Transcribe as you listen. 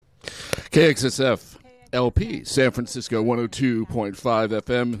KXSF LP, San Francisco 102.5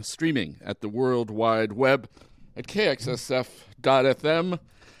 FM, streaming at the World Wide Web at kxsf.fm.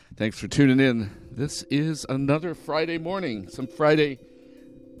 Thanks for tuning in. This is another Friday morning, some Friday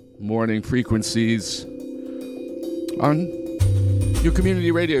morning frequencies on your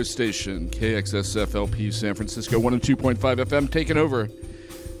community radio station, KXSF LP, San Francisco 102.5 FM, taken over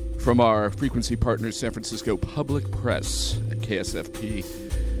from our frequency partner, San Francisco Public Press at KSFP.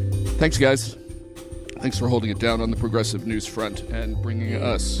 Thanks, guys. Thanks for holding it down on the progressive news front and bringing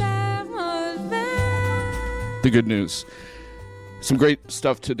us the good news. Some great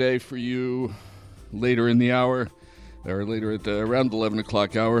stuff today for you later in the hour, or later at around the 11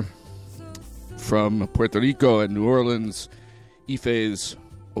 o'clock hour. From Puerto Rico and New Orleans, Ife's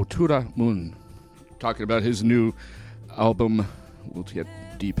Otura Moon, talking about his new album. We'll get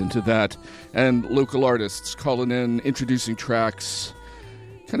deep into that. And local artists calling in, introducing tracks.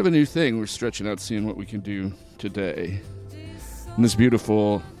 Kind of a new thing. We're stretching out, seeing what we can do today. On this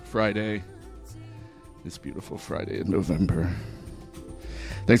beautiful Friday in November.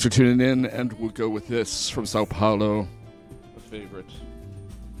 Thanks for tuning in, and we'll go with this from Sao Paulo, a favorite.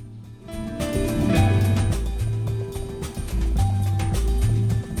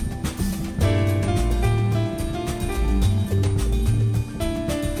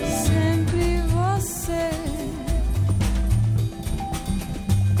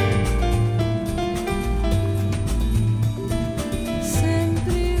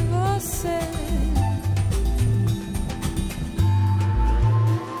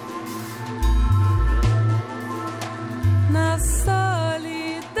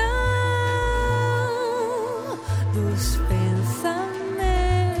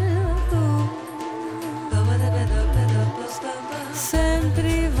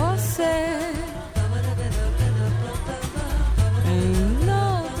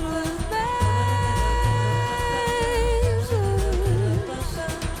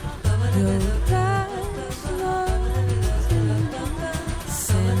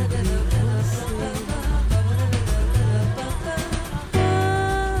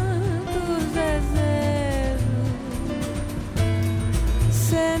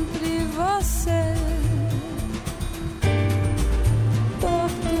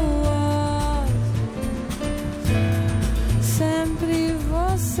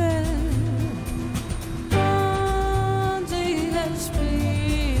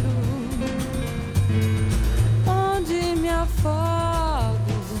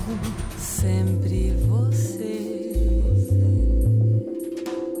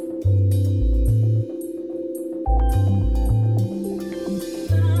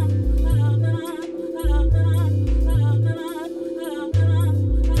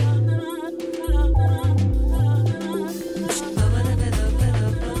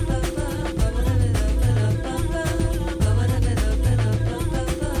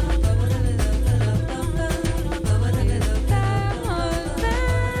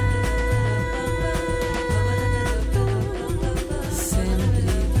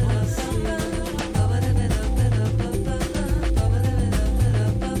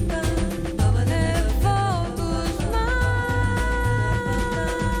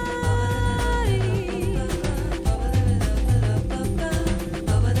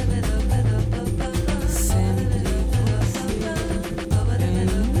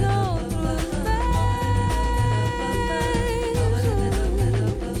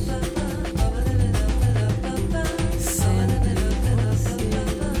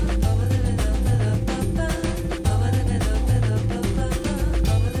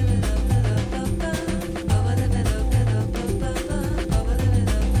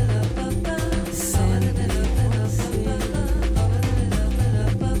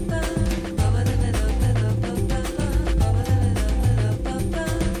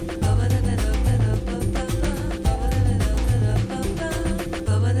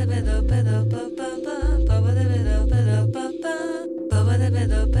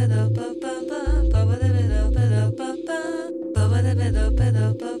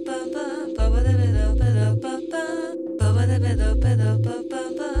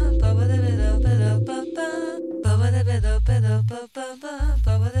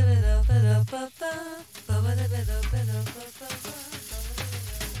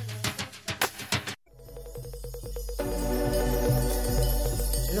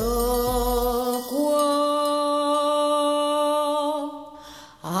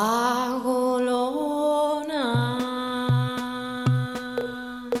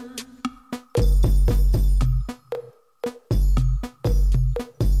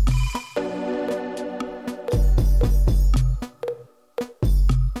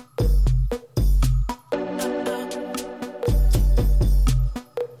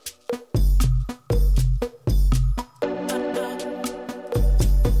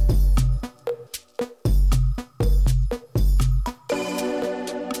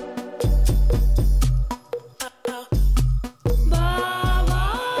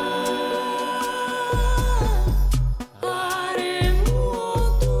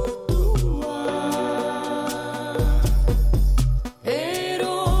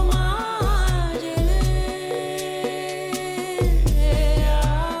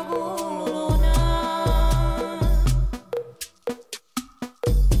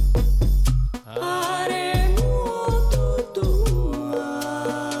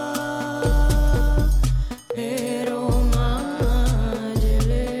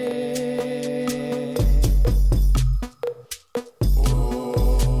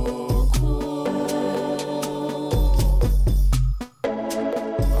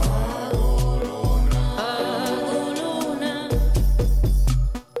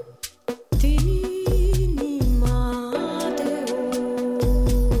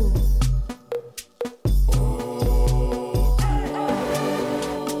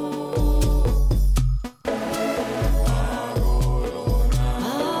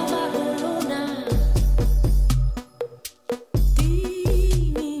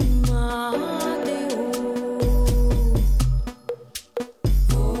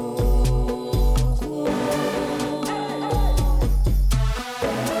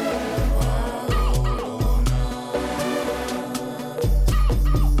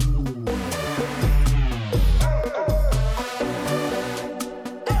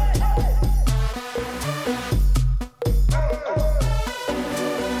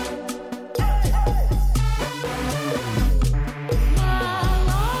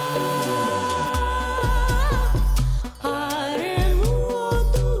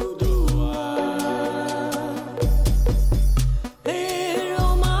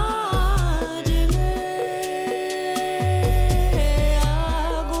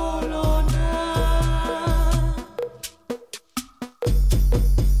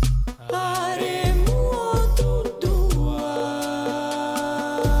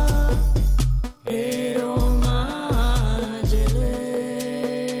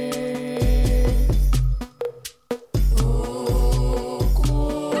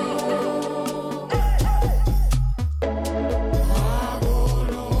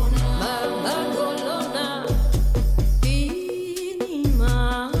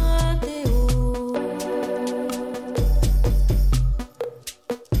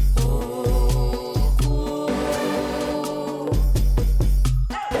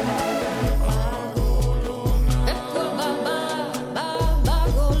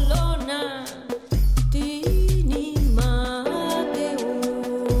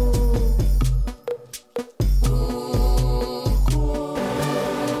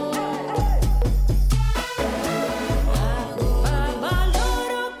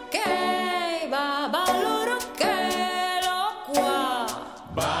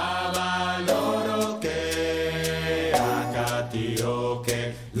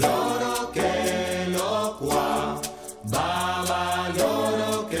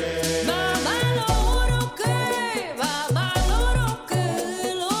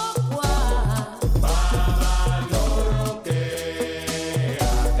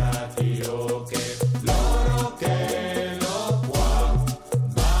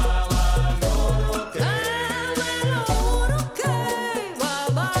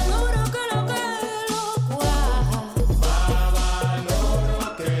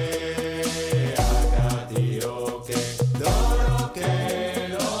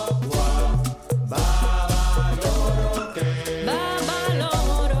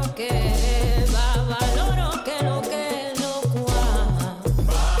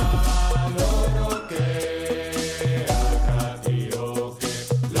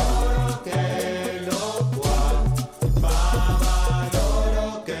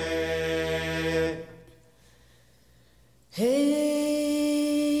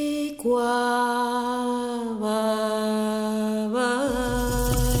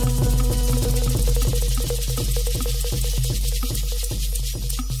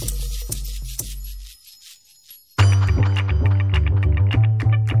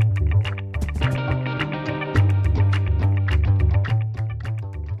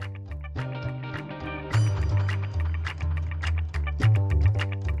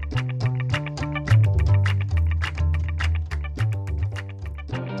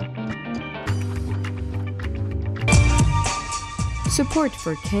 Support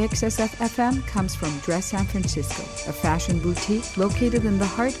for KXSF-FM comes from Dress San Francisco, a fashion boutique located in the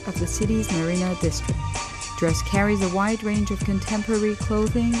heart of the city's Marina district. Dress carries a wide range of contemporary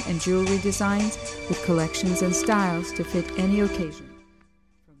clothing and jewelry designs with collections and styles to fit any occasion,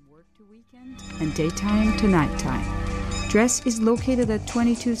 from work to weekend and daytime to nighttime. Dress is located at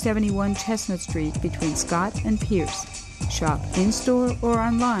 2271 Chestnut Street between Scott and Pierce. Shop in-store or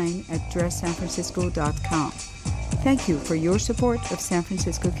online at dresssanfrancisco.com. Thank you for your support of San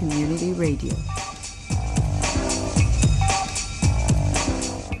Francisco Community Radio.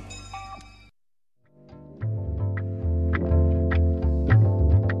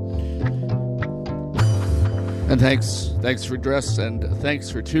 And thanks for Dress, and thanks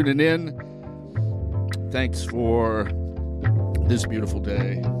for tuning in. Thanks for this beautiful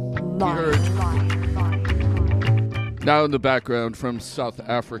day. We heard now in the background from South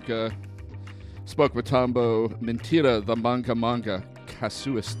Africa, Spoke Matambo, Mentira, the Manga,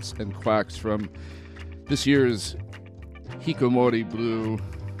 Casuists and Quacks from this year's Hikomori Blue.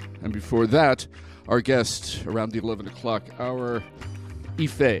 And before that, our guest around the 11 o'clock hour,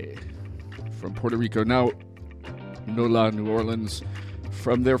 Ife from Puerto Rico, now NOLA, New Orleans,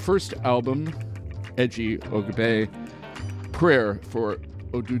 from their first album, Edgy Ogbe, Prayer for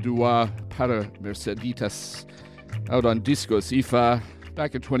Oduduwa para Merceditas, out on Discos Ifa.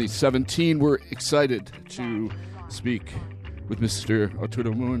 Back in 2017, we're excited to speak with Mr.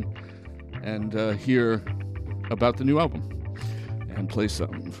 Otura Moon and hear about the new album and play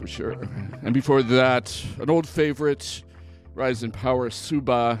something for sure. And before that, an old favorite, Rise in Power,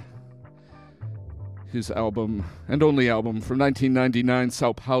 Suba, his album and only album from 1999,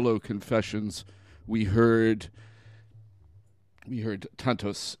 Sao Paulo Confessions. We heard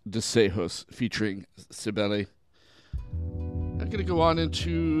Tantos Desejos featuring Sibeli. I'm going to go on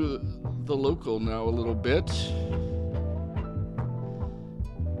into the local now a little bit.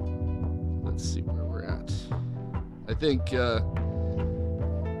 Let's see where we're at. I think I'm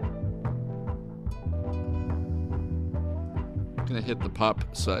going to hit the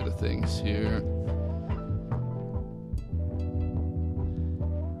pop side of things here.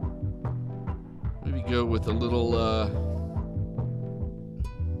 Maybe go with a little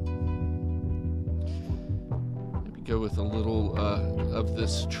of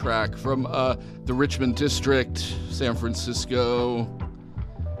this track from the Richmond District, San Francisco.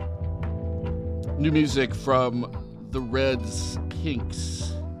 New music from the Reds,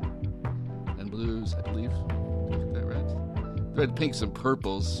 Pinks, and Blues, I believe. Is that right? Red, Pinks, and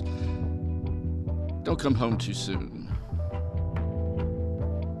Purples. Don't come home too soon.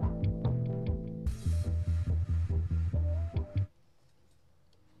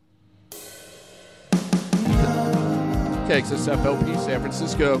 KXSFLP San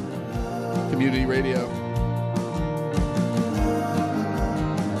Francisco Community Radio.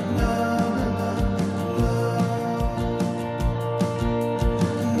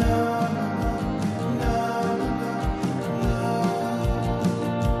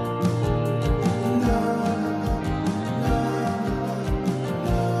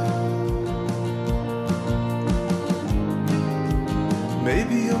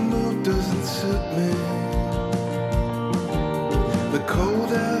 Maybe your mood doesn't suit me. The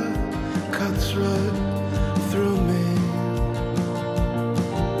cold air cuts right through me.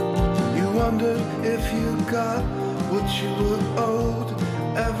 You wondered if you got what you were owed,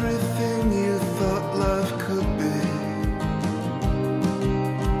 everything you thought life could be.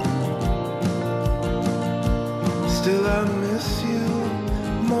 Still I miss you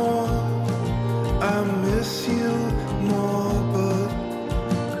more, I miss you more, but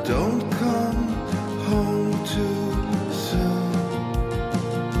don't come home too soon.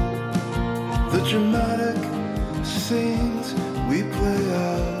 The dramatic scenes we play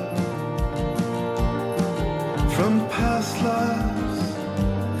out from past lives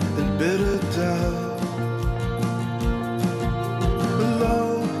and bitter doubt.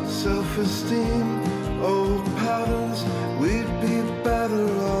 Low self-esteem, old patterns, we'd be better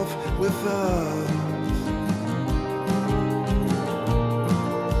off without.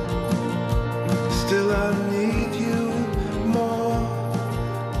 Still I need you more,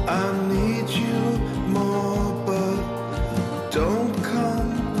 I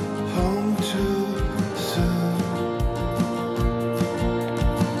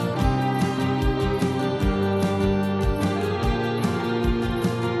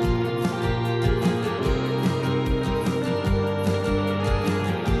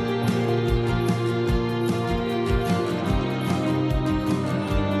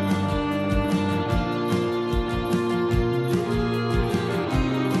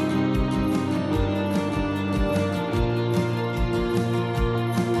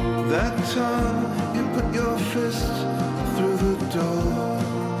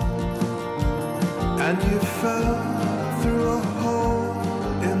and you fell through a hole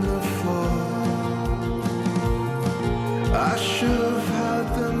in the floor. I should have had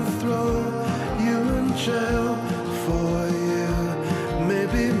them throw you in jail for a year,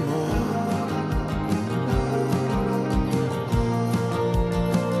 maybe more.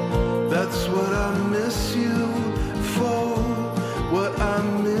 That's what I miss you for, what I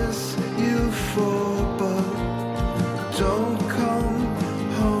miss you for, but don't come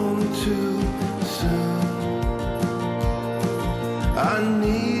home too soon. I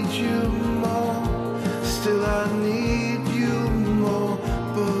need you more, still I need you more,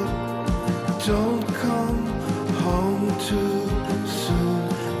 but don't come home too soon.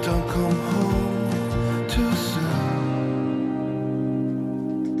 Don't come home too soon.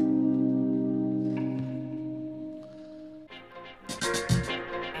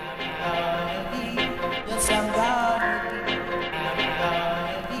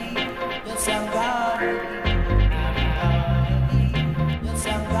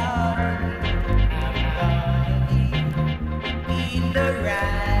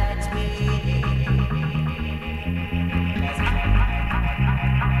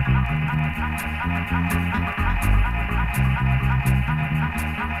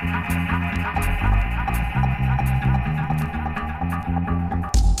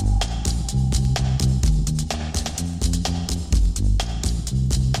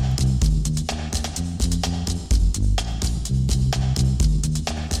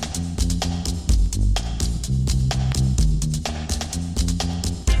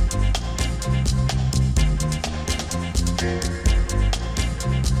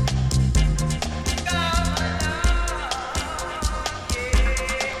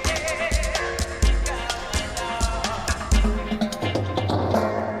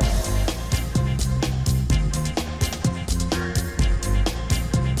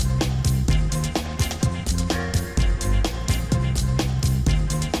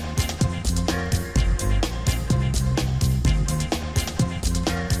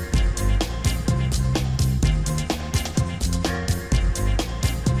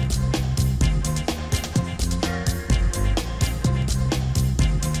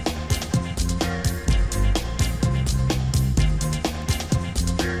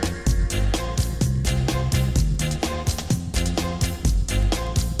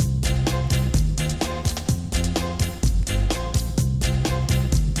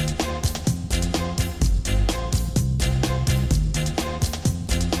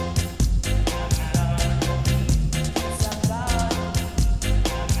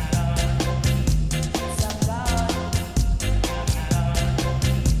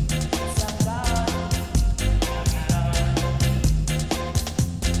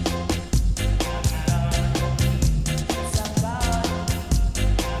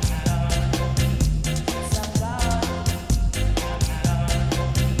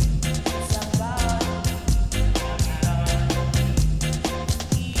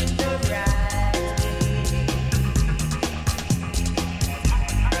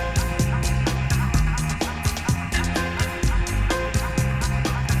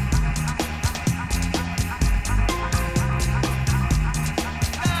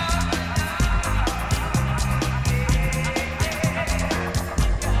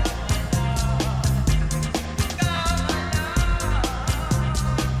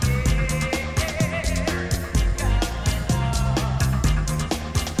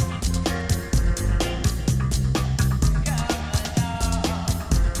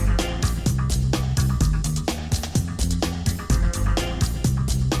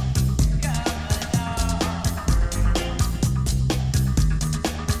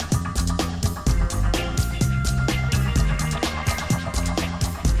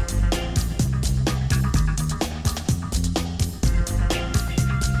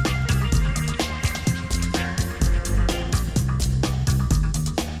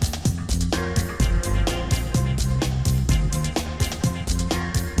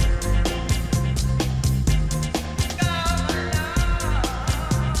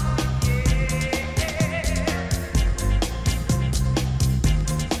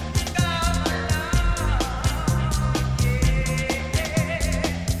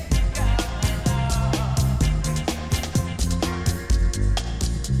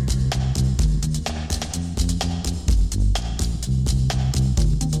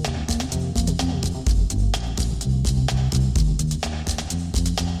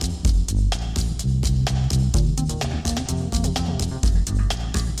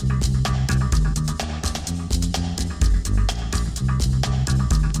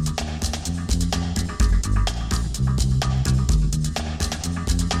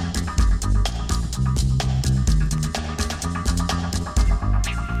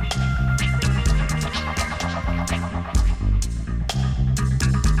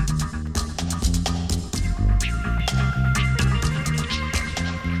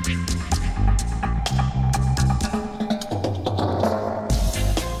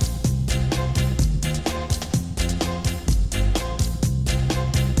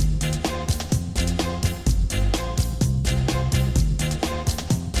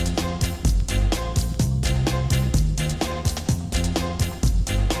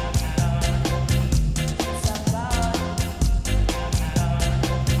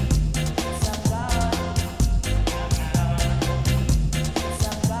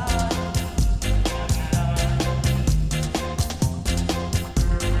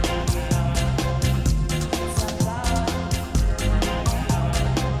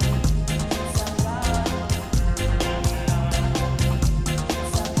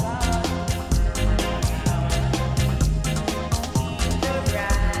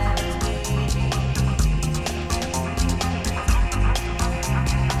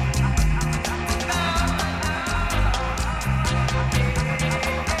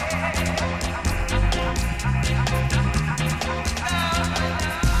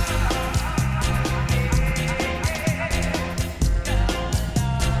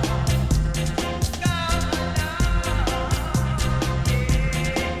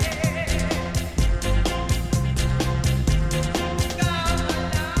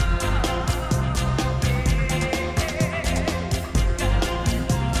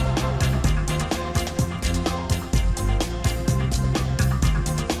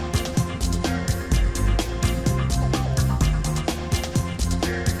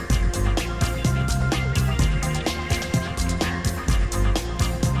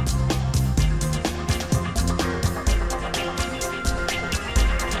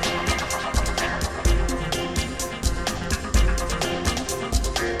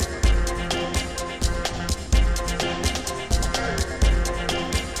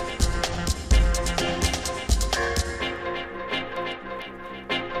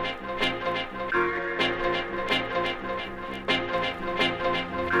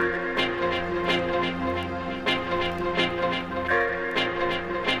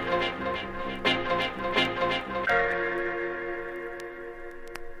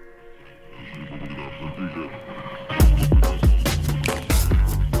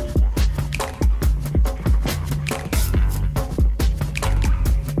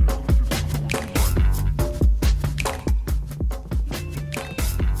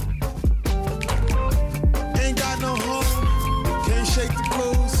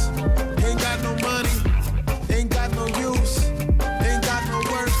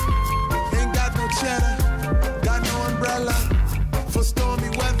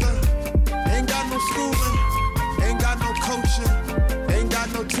 mother, ain't got no schooling, ain't got no coaching, ain't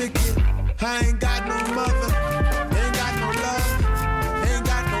got no ticket. I ain't got no mother, ain't got no love, ain't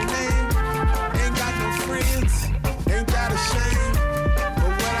got no name, ain't got no friends, ain't that a shame?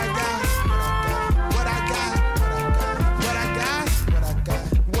 But what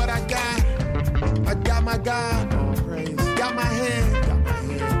I got, I got my God, got my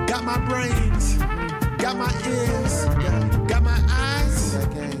hand, got my brains, got my ears, got my eyes,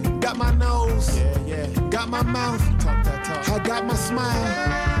 got my nose, got my mouth, I got my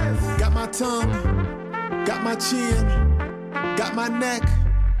smile, got my tongue, got my chin, got my neck,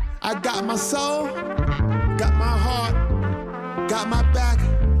 I got my soul, got my heart, got my back,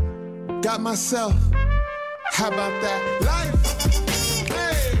 got myself. How about that? Life,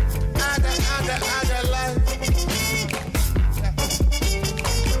 hey, I got life.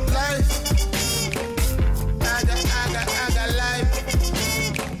 Life, I got life.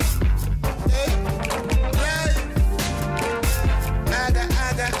 Hey, life, I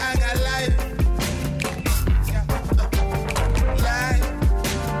got life. Life,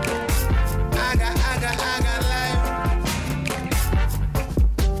 I got life.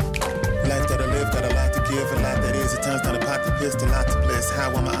 Life that I live, got a lot to give, a lot that is. At times not a pot to piss, a lot to bliss.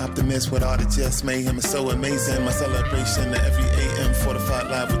 How I'm an optimist with all the just mayhem is so amazing. My celebration at every AM, fortified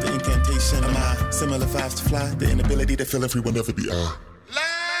live with the incantation. Am I similar vibes to fly? The inability to feel everyone ever be I.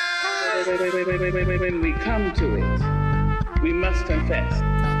 When we come to it, we must confess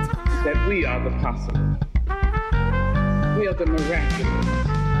that we are the possible. We are the miraculous,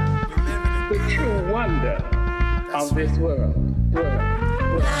 the true wonder of this world.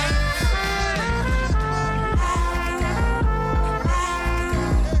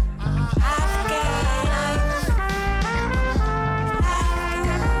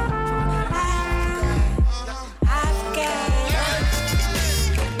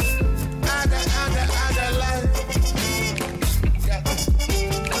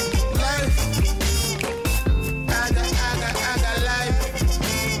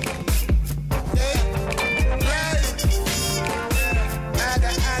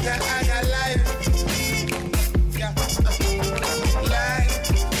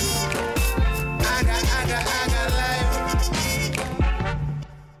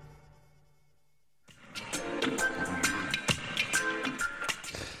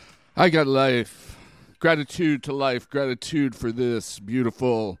 I got life. Gratitude to life. Gratitude for this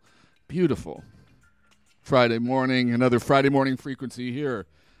beautiful, beautiful Friday morning. Another Friday morning frequency here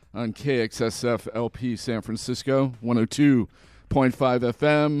on KXSF LP San Francisco, 102.5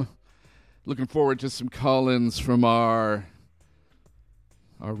 FM. Looking forward to some call-ins from our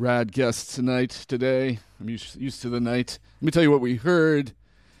rad guests today. I'm used to the night. Let me tell you what we heard.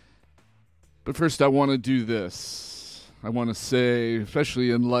 But first I want to do this. I want to say,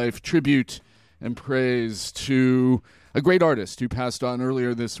 especially in life, tribute and praise to a great artist who passed on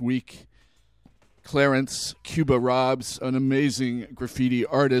earlier this week, Clarence Cuba Robbs, an amazing graffiti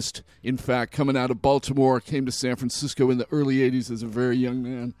artist. In fact, coming out of Baltimore, came to San Francisco in the early 80s as a very young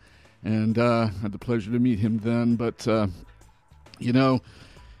man, and had the pleasure to meet him then. But, he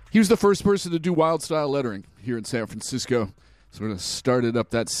was the first person to do wild style lettering here in San Francisco. Sort of started up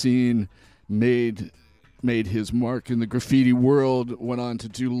that scene, made his mark in the graffiti world, went on to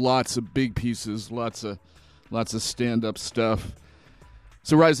do lots of big pieces, lots of stand-up stuff.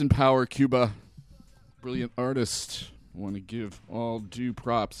 So rise in power, Cuba. Brilliant artist. I want to give all due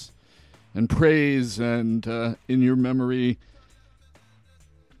props and praise, and in your memory,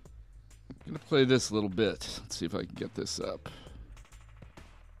 I'm going to play this a little bit. Let's see if I can get this up.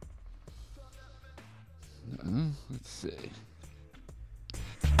 Let's see.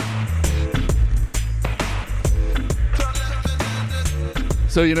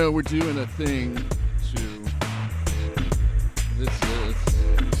 So, we're doing a thing to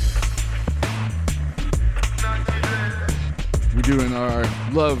we're doing our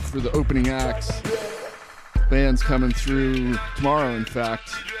love for the opening acts. Bands coming through tomorrow, in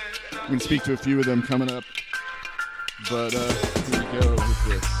fact. I'm going to speak to a few of them coming up. But here we go with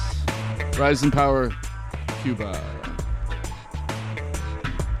this. Rise in Power, Cuba.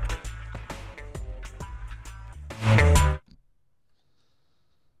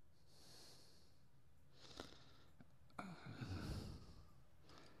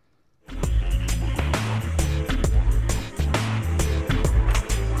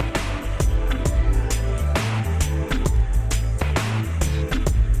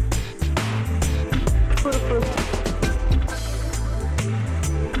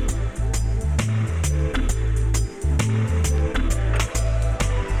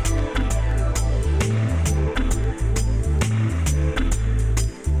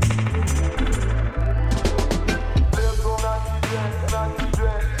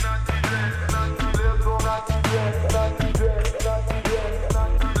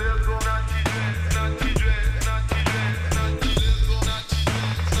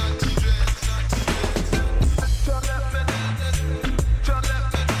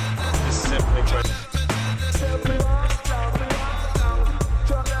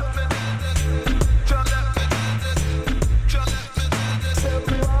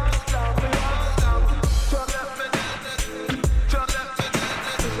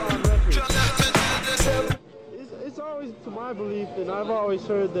 I've always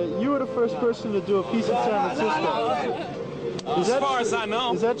heard that you were the first person to do a piece in San Francisco. As far as I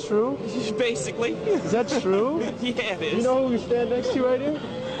know. Is that true? Basically. Is that true? Yeah, it is. You know who we stand next to right here?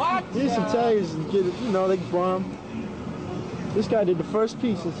 What? These some Italians get it, they bomb. This guy did the first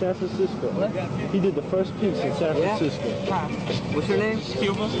piece in San Francisco. What? He did the first piece in San Francisco. What's your name?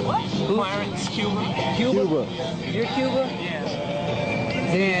 Cuba. What? Clarence Cuba. Cuba? You're Cuba? Yeah.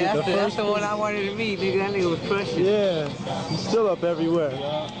 Yeah, that's the one I wanted to meet, nigga. That nigga was crushing. Yeah, he's still up everywhere.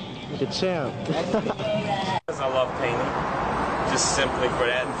 Like a champ. I love painting, just simply for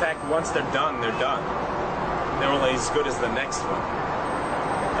that. In fact, once they're done, they're done. They're only as good as the next one.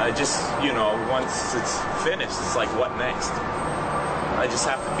 Once it's finished, it's like, what next? I just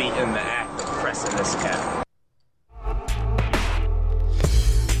have to be in the act of pressing this cap.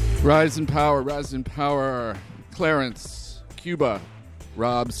 Rise in power. Clarence, Cuba,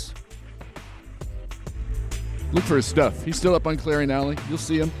 Robs. Look for his stuff. He's still up on Clarion Alley. You'll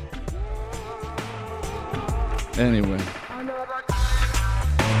see him. Anyway.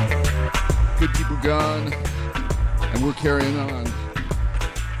 Good people gone. And we're carrying on.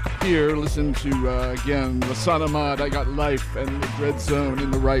 Here, listen to, again, the Son of Mod, I Got Life, and the Dread Zone in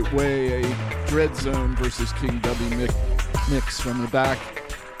the Right Way. A Dread Zone versus King W mix from the back.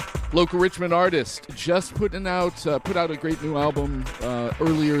 Local Richmond artist, just put out a great new album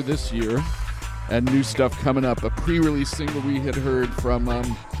earlier this year. And new stuff coming up. A pre-release single we had heard from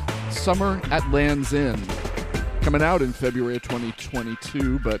Summer at Land's End. Coming out in February of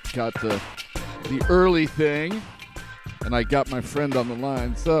 2022, but got the early thing. And I got my friend on the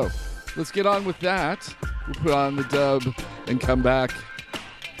line. So let's get on with that. We'll put on the dub and come back.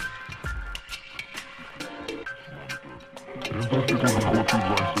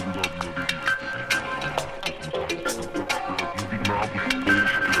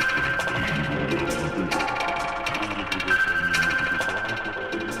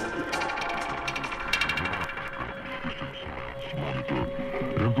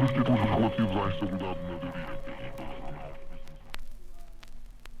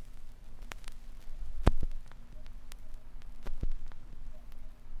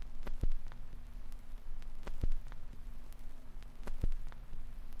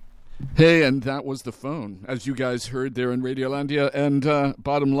 Hey, and that was the phone, as you guys heard there in Radiolandia. And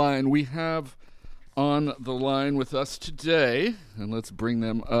bottom line, we have on the line with us today, and let's bring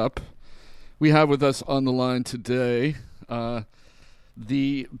them up. We have with us on the line today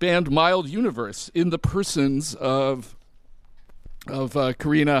the band Mild Universe in the persons of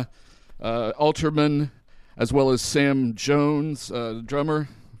Karina Alterman, as well as Sam Jones, the drummer,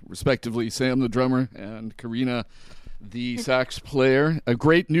 respectively Sam the drummer, and Karina the sax player. A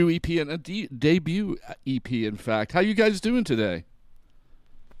great new EP and a debut EP, in fact. How you guys doing today?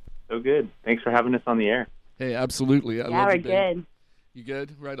 So good. Thanks for having us on the air. Hey, absolutely. Yeah, we're good. You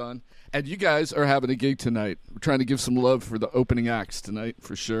good? Right on. And you guys are having a gig tonight. We're trying to give some love for the opening acts tonight,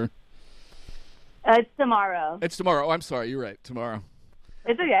 for sure. It's tomorrow. It's tomorrow. Oh, I'm sorry. You're right. Tomorrow.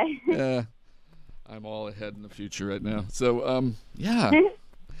 It's okay. Yeah. I'm all ahead in the future right now. So, yeah.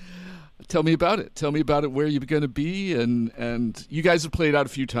 Tell me about it. Tell me about it, where you're going to be. And you guys have played out a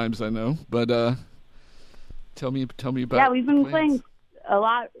few times, I know. But tell me about it. Yeah, we've been playing a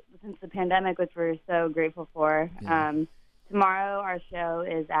lot since the pandemic, which we're so grateful for. Yeah. Tomorrow our show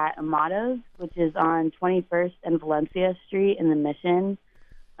is at Amato's, which is on 21st and Valencia Street in the Mission.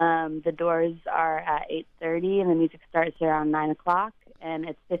 The doors are at 8:30, and the music starts around 9 o'clock, and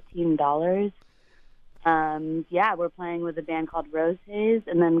it's $15. Yeah, we're playing with a band called Rose Haze,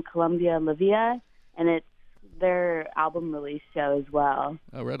 and then Columbia Livia, and it's their album release show as well.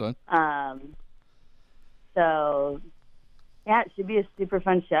 Oh, right on. So, yeah, it should be a super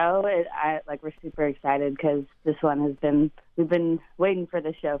fun show. We're super excited because this one we've been waiting for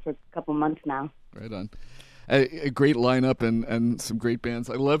this show for a couple months now. Right on. A great lineup and some great bands.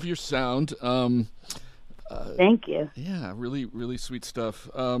 I love your sound. Thank you. Yeah, really, really sweet stuff.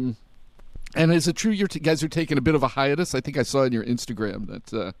 And is it true you guys are taking a bit of a hiatus? I think I saw on your Instagram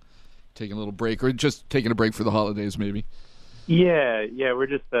that taking a little break, or just taking a break for the holidays, maybe. Yeah, we're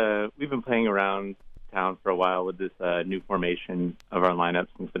just we've been playing around town for a while with this new formation of our lineup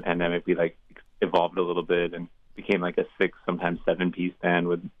since the pandemic. We evolved a little bit and became like a 6, sometimes 7-piece band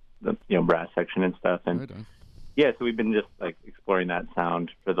with the brass section and stuff. And right on. Yeah, so we've been just exploring that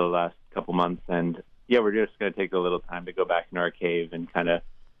sound for the last couple months, and yeah, we're just going to take a little time to go back into our cave and kind of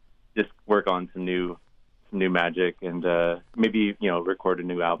just work on some new magic and maybe record a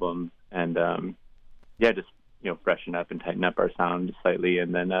new album and just freshen up and tighten up our sound slightly,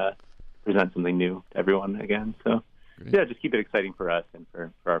 and then present something new to everyone again. So great. Yeah, just keep it exciting for us and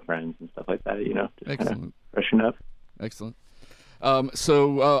for our friends and stuff like that. Just excellent. kind of freshen up. Excellent.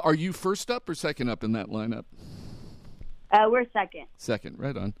 So are you first up or second up in that lineup? We're second. Second,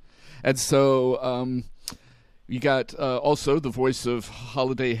 right on. And so you got also the voice of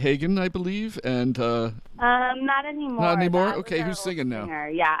Holiday Hagen, I believe, and not anymore. Not anymore? That was Okay, our who's old singing now? singer.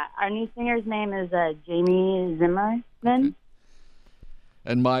 Yeah, our new singer's name is Jamie Zimmerman. Okay.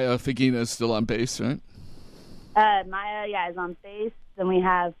 And Maya Fagina is still on bass, right? Maya, is on bass. Then we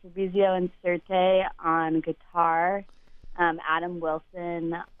have Fabrizio Inserte on guitar, Adam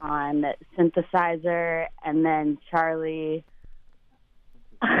Wilson on synthesizer, and then Charlie.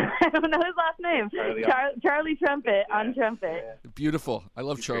 I don't know his last name. Charlie Trumpet on trumpet. Yeah. Beautiful. I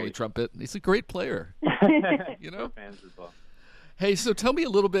love Charlie Trumpet. He's a great player. You know? Fans as well. Hey, so tell me a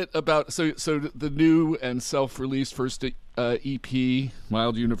little bit about so the new and self-released first EP,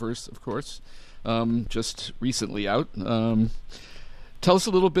 Mild Universe, of course, just recently out. Tell us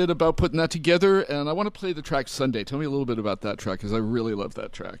a little bit about putting that together, and I want to play the track Sunday. Tell me a little bit about that track, because I really love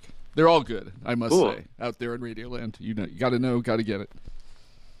that track. They're all good, I must say, out there in Radioland. You got to get it.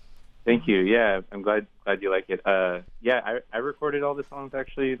 Thank you. Yeah, I'm glad you like it. I recorded all the songs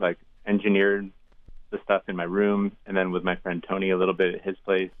actually, like engineered the stuff in my room, and then with my friend Tony a little bit at his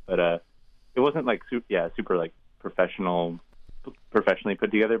place. But it wasn't like super like professionally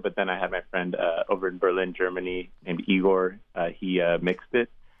put together. But then I had my friend over in Berlin, Germany, named Igor. He mixed it,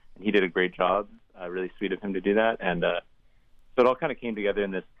 and he did a great job. Really sweet of him to do that. And so it all kind of came together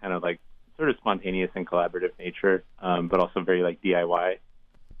in this kind of like sort of spontaneous and collaborative nature, but also very like DIY.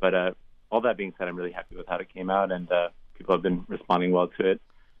 But all that being said, I'm really happy with how it came out, and people have been responding well to it.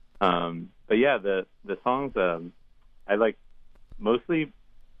 But yeah, the songs, I like mostly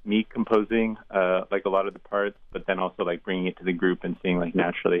me composing like a lot of the parts, but then also like bringing it to the group and seeing like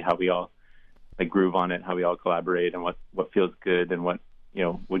naturally how we all like groove on it, how we all collaborate, and what feels good and what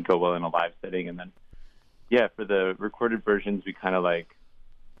would go well in a live setting. And then for the recorded versions, we kind of like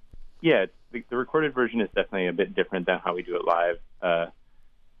the recorded version is definitely a bit different than how we do it live.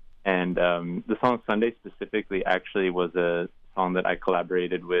 And the song Sunday specifically actually was a song that I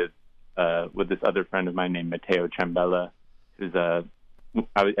collaborated with this other friend of mine named Matteo Ciambella, who's I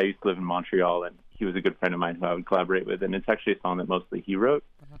used to live in Montreal, and he was a good friend of mine who I would collaborate with. And it's actually a song that mostly he wrote,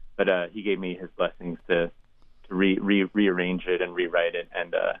 but he gave me his blessings to rearrange it and rewrite it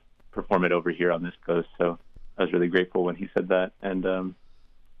and perform it over here on this coast. So I was really grateful when he said that. And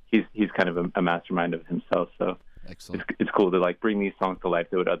he's kind of a mastermind of himself. So excellent. It's cool to like bring these songs to life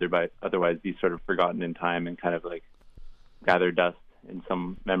that would otherwise be sort of forgotten in time and kind of like gather dust in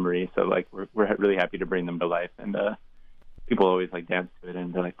some memory. So like we're really happy to bring them to life, and people always like dance to it,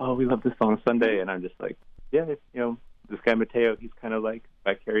 and they're like, "Oh, we love this song Sunday," and I'm just like, "Yeah, this guy Matteo, he's kind of like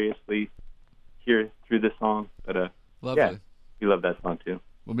vicariously here through this song." But lovely. We love that song too.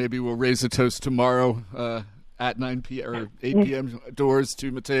 Well, maybe we'll raise a toast tomorrow at 9 p.m. or 8 p.m. doors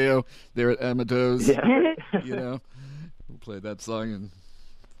to Matteo there at Amadeau's. Yeah. We'll play that song and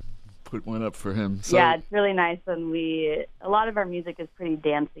put one up for him. So, yeah, it's really nice when a lot of our music is pretty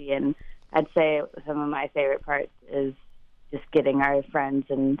dancey, and I'd say some of my favorite parts is just getting our friends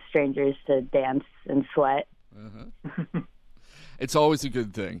and strangers to dance and sweat. Uh-huh. It's always a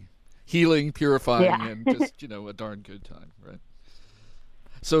good thing. Healing, purifying, and just, a darn good time, right?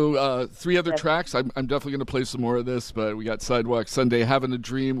 So 3 other tracks. I'm definitely going to play some more of this, but we got Sidewalk Sunday, Having a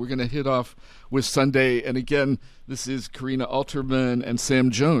Dream. We're going to hit off with Sunday. And again, this is Karina Alterman and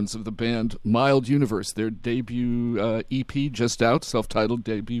Sam Jones of the band Mild Universe, their debut EP just out, self-titled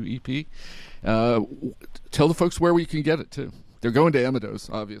debut EP. Tell the folks where we can get it, too. They're going to Amadeau's,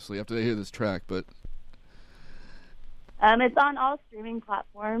 obviously, after they hear this track, but... It's on all streaming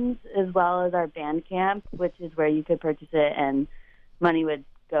platforms, as well as our Bandcamp, which is where you could purchase it, and money would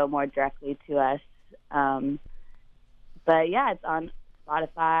go more directly to us. But yeah, it's on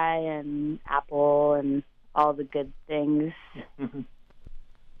Spotify and Apple and all the good things.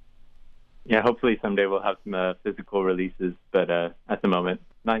 Yeah, hopefully someday we'll have some physical releases, but at the moment,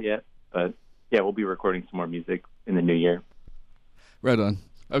 not yet. But yeah, we'll be recording some more music in the new year. Right on.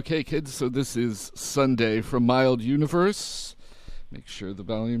 Okay, kids, so this is Sunday from Mild Universe. Make sure the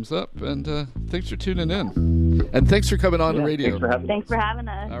volume's up, and thanks for tuning in. And thanks for coming on the radio. Thanks for having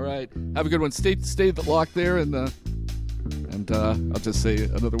us. All right. Have a good one. Stay locked there, and I'll just say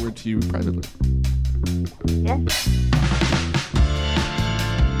another word to you privately. Yes.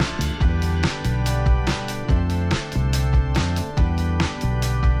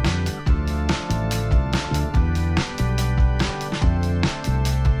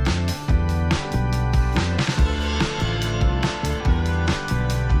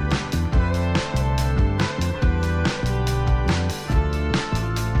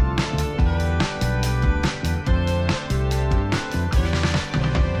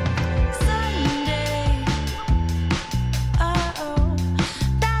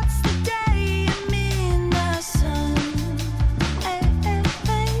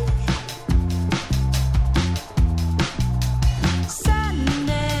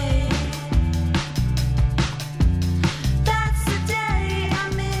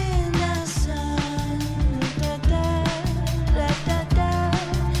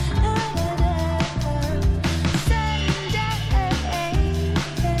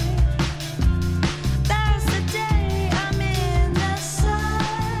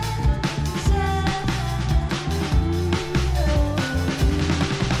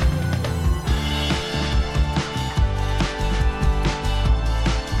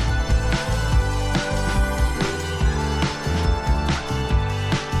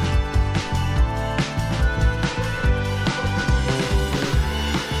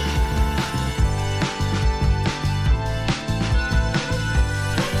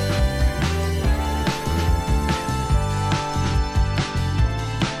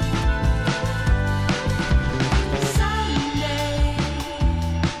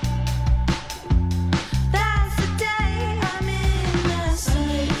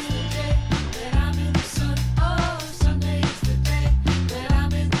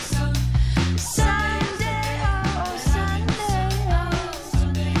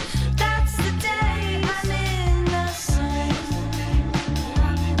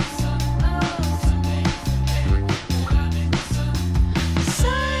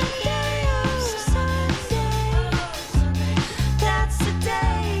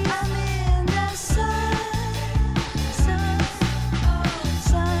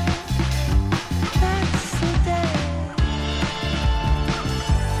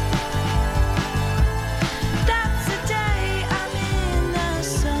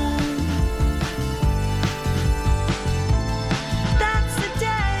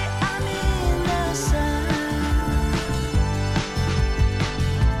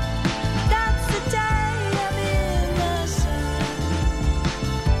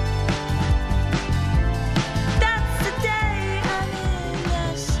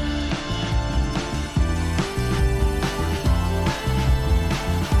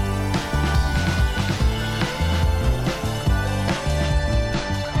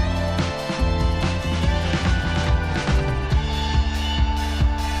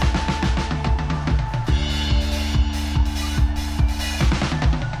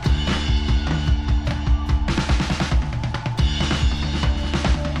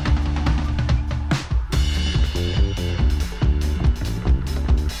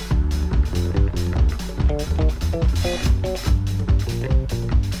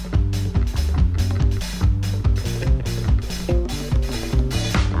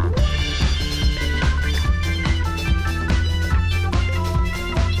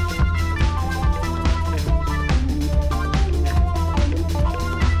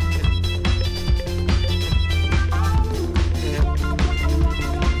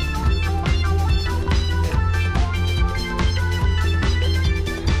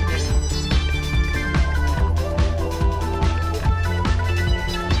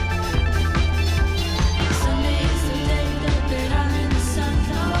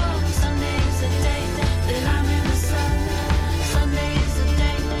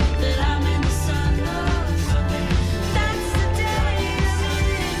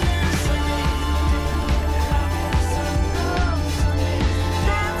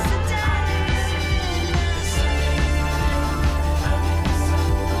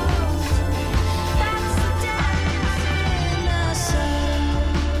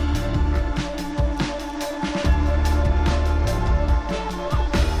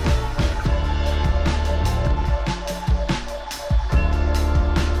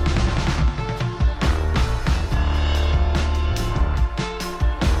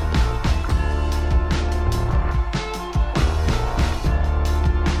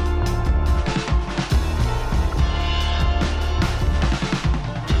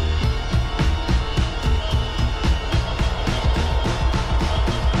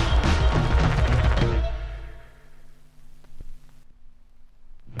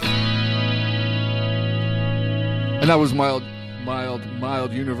 that was Mild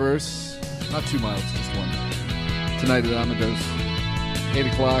Universe. Not two miles, just one. Tonight at Amadeus, 8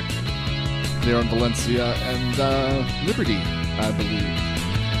 o'clock. There on Valencia and Liberty, I believe.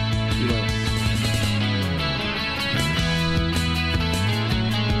 US.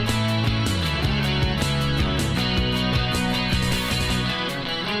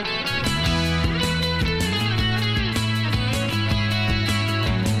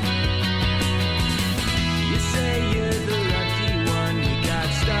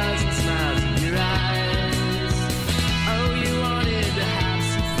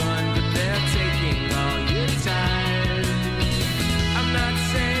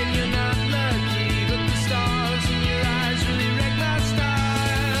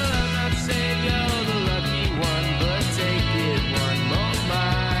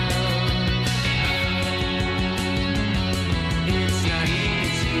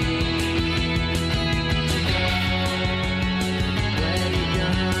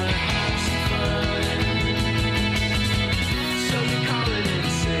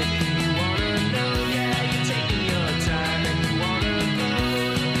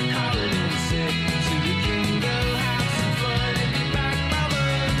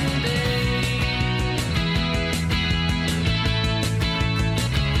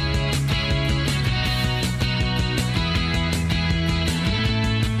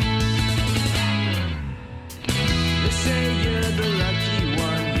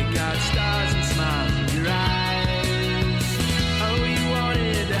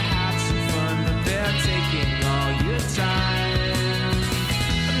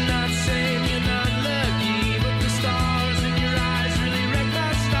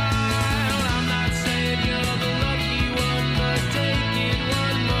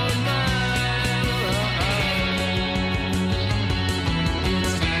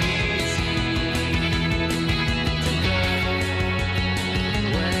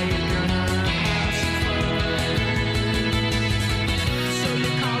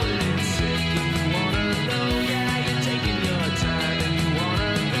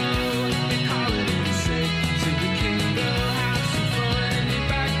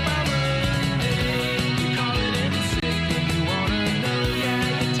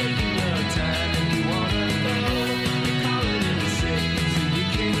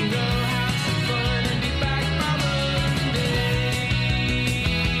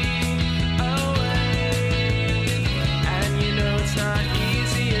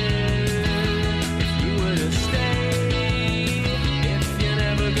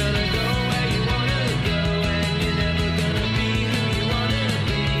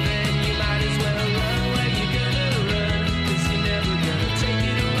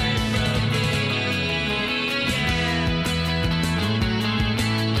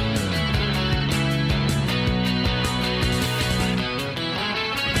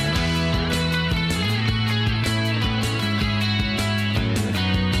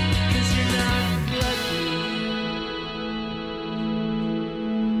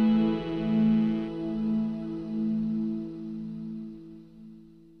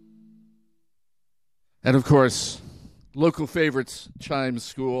 And, of course, local favorites, Chimes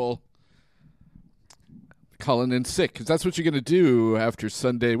School, calling in sick, because that's what you're going to do after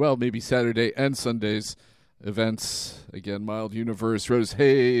Sunday, well, maybe Saturday and Sunday's events. Again, Mild Universe, Rose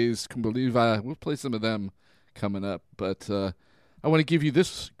Hayes, Kumbaliva. We'll play some of them coming up. But I want to give you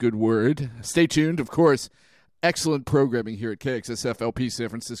this good word. Stay tuned, of course. Excellent programming here at KXSF LP San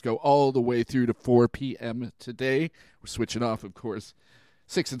Francisco all the way through to 4 p.m. today. We're switching off, of course,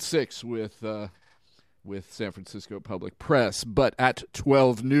 6 and 6 with San Francisco Public Press. But at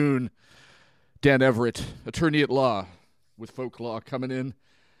 12 noon, Dan Everett, attorney at law with Folk Law, coming in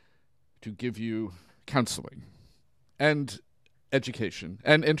to give you counseling and education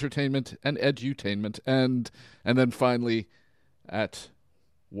and entertainment and edutainment. And then finally at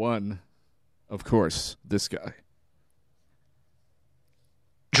 1, of course, this guy.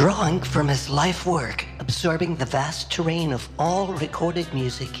 Drawing from his life work, absorbing the vast terrain of all recorded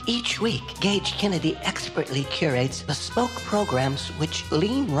music, each week, Gage Kennedy expertly curates bespoke programs which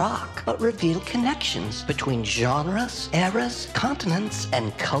lean rock, but reveal connections between genres, eras, continents,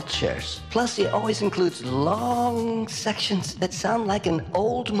 and cultures. Plus, he always includes long sections that sound like an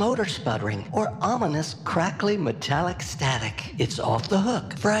old motor sputtering or ominous, crackly, metallic static. It's Off the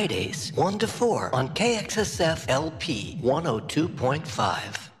Hook, Fridays, 1 to 4 on KXSF LP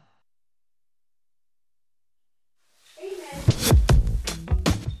 102.5. Feel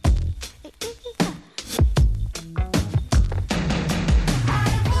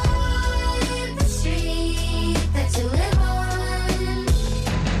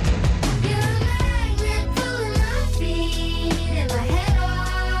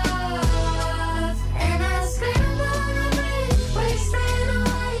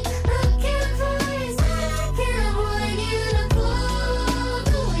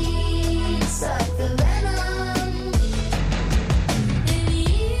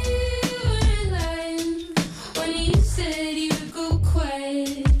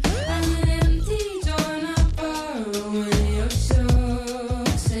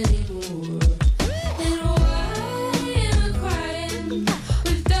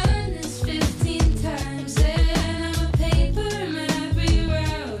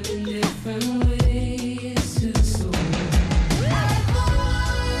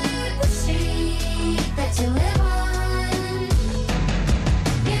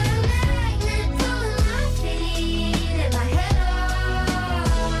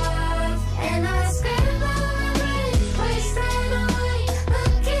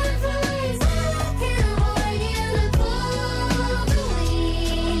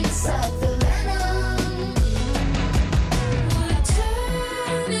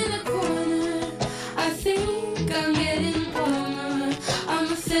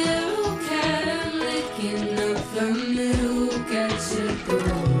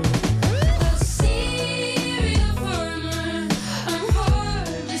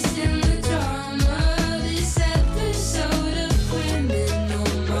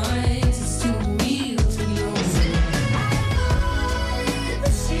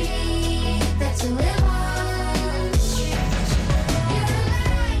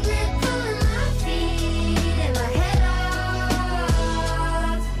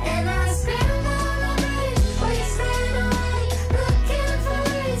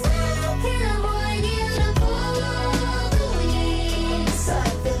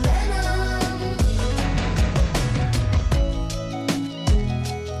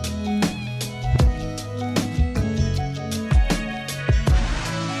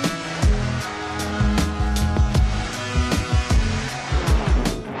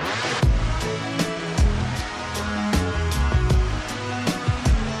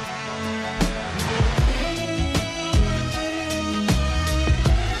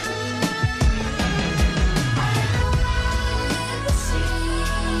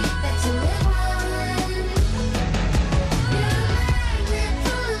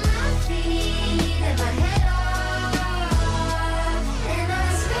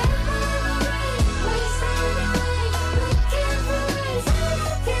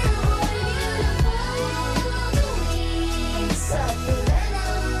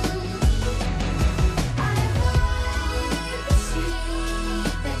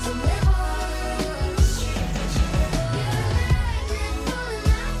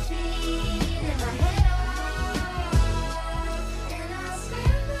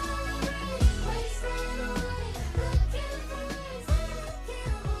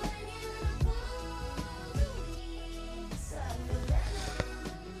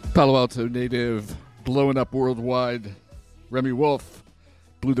Palo Alto native, blowing up worldwide. Remy Wolf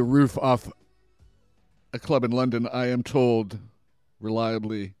blew the roof off a club in London, I am told,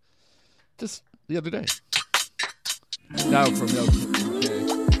 reliably, just the other day. Now from Yay-koon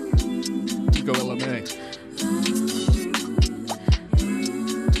May-yee. Go LMA.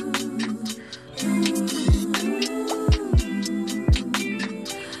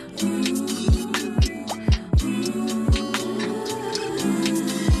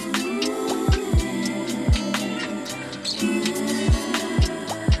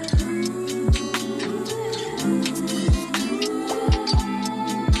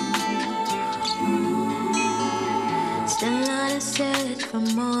 For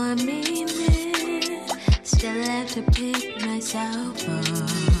more meaning, still have to pick myself up.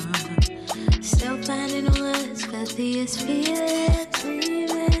 Still finding words for these feelings,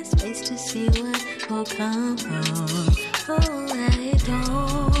 leaving space to see what will come from. Oh, I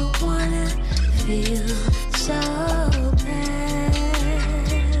don't wanna feel so bad.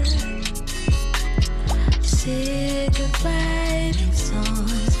 Sick of writing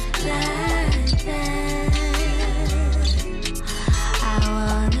songs like that.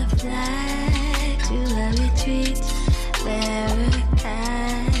 Fly to a retreat where I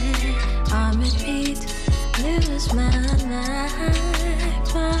on repeat lose my mind,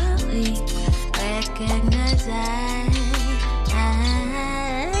 finally recognize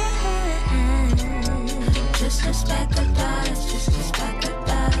just a speck of dust, just a speck of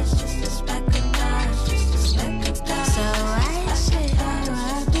dust, just a speck of dust, just a speck of dust. So I say I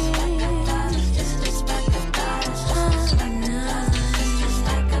will be just a speck of dust, just a speck of dust.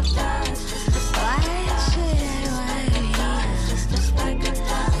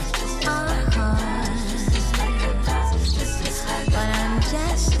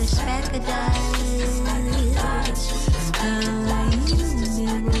 Just a speck of Why do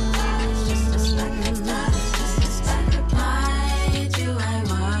I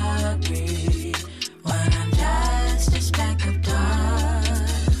worry when I'm just a speck of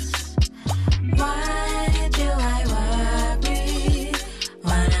dust? Why do I worry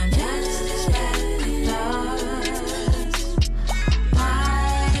when I'm just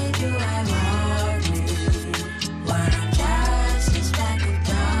a speck of dust?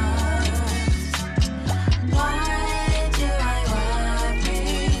 Why do I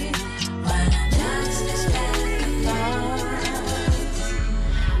worry when I'm just a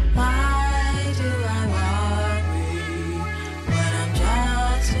speck of dust? Why do I worry when I'm just a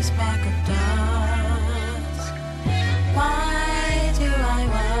speck of dust? Why do I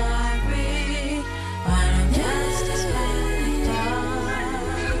worry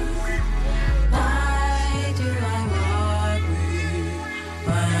when I'm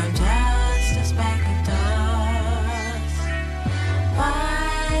just a speck of dust?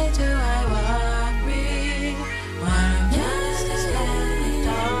 Why do I worry when I'm just a speck of dust? Why do I worry when I'm just a speck of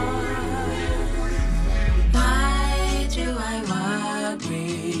dust? Why do I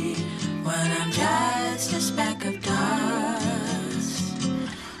worry when I'm just a speck of dust?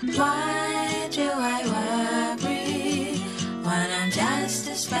 Why do I worry when I'm just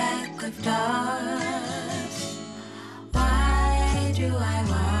a speck of dust? Why do I worry when I'm just a speck of dust? Why do I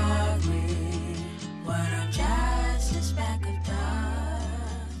worry when I'm just a speck of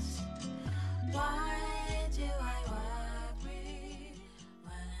dust? Why do I worry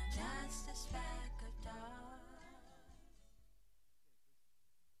when I'm just a speck of dust?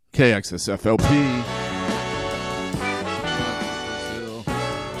 KXSFLP.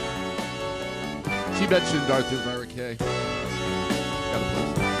 She mentioned Arthur Marquet. Got a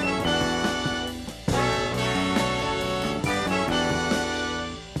place.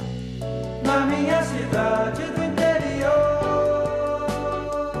 Na minha cidade do interior,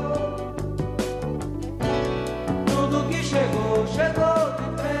 tudo que chegou, chegou de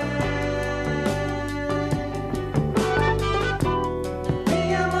bem.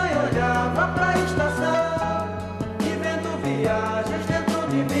 Minha mãe olhava pra estação e vendo viagens dentro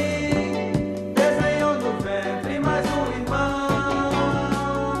de mim, desenhou no ventre mais um irmão.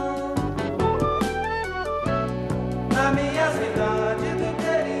 Na minha cidade do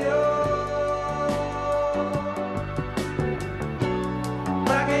interior,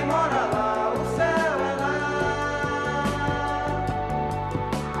 pra quem mora lá, o céu é lá.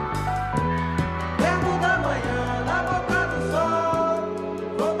 Perto da manhã, na boca do sol,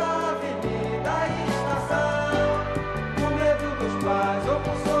 vou da avenida e estação, com medo dos pais ou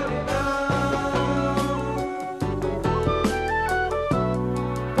com solidão.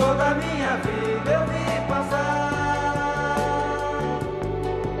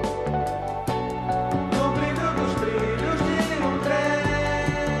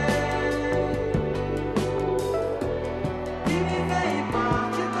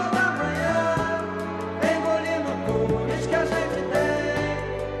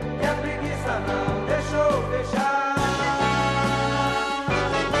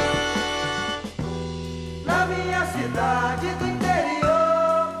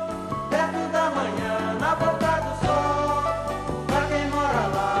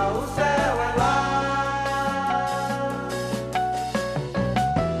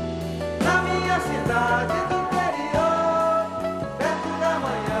 cidade do interior, perto da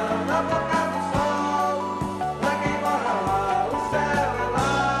manhã, na boca do sol. Pra quem mora lá, o céu é lá.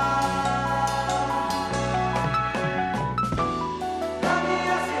 Na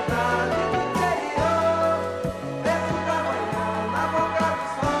minha cidade do interior, perto da manhã, na boca do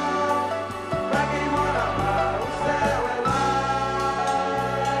sol. Pra quem mora lá, o céu é lá.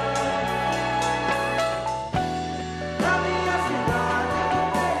 Na minha cidade do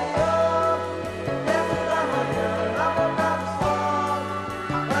interior, perto da manhã, na boca do sol.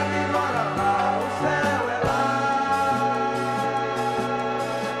 Pra quem mora lá, o céu é lá.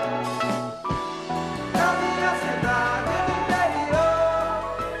 Na minha cidade do interior,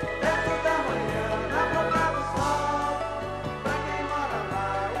 perto da manhã, na boca do sol. Pra quem mora lá,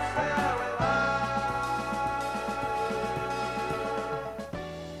 o céu é lá.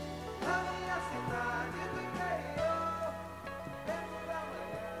 Na minha cidade do interior, perto da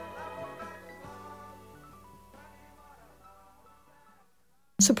manhã, na boca do sol.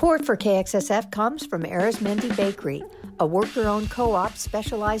 Support for KXSF comes from Arizmendi Bakery, a worker-owned co-op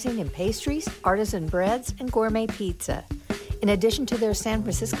specializing in pastries, artisan breads, and gourmet pizza. In addition to their San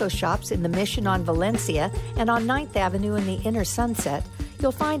Francisco shops in the Mission on Valencia and on 9th Avenue in the Inner Sunset,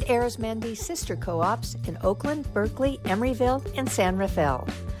 you'll find Arizmendi's sister co-ops in Oakland, Berkeley, Emeryville, and San Rafael.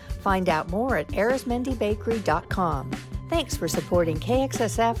 Find out more at arizmendibakery.com. Thanks for supporting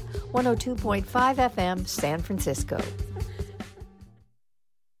KXSF 102.5 FM San Francisco.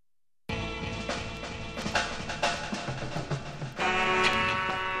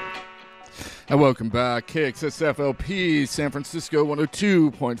 And welcome back. KXSFLP, San Francisco,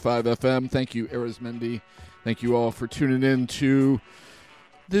 102.5 FM. Thank you, Arizmendi. Thank you all for tuning in to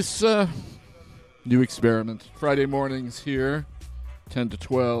this new experiment. Friday mornings here, 10 to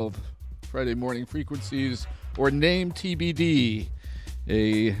 12. Friday morning frequencies, or name TBD.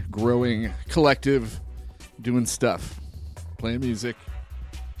 A growing collective doing stuff, playing music.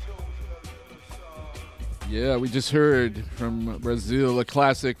 Yeah, we just heard from Brazil, a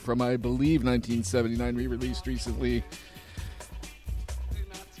classic from, I believe, 1979, re-released recently.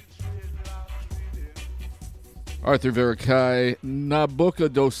 Arthur Veracai, Na Boca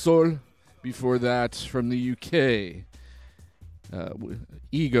do Sol. Before that, from the UK,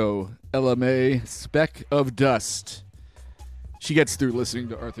 Ego, LMA, Speck of Dust. She gets through listening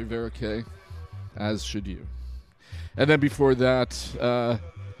to Arthur Veracai, as should you. And then before that,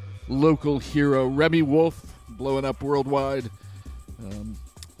 local hero Remy Wolf, blowing up worldwide.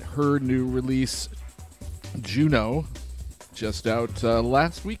 Her new release, Juno, just out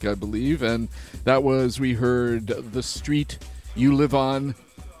last week, I believe. And that was, we heard The Street You Live On.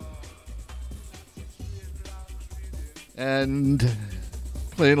 And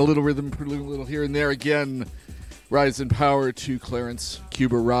playing a little rhythm, a little here and there again. Rise in power to Clarence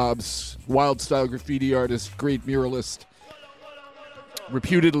Cuba Robbs, wild style graffiti artist, great muralist.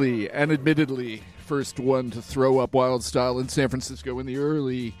 Reputedly and admittedly, first one to throw up wild style in San Francisco in the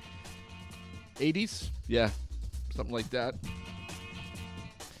early 80s? Yeah, something like that.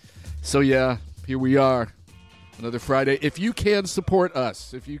 So yeah, here we are. Another Friday. If you can support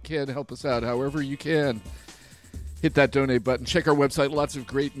us, if you can help us out, however you can, hit that donate button. Check our website. Lots of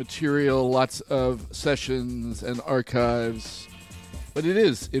great material, lots of sessions and archives. But it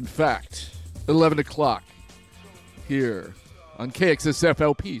is, in fact, 11 o'clock here on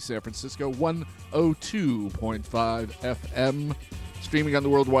KXSFLP, San Francisco, 102.5 FM. Streaming on the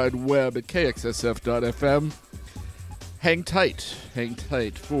World Wide Web at kxsf.fm. Hang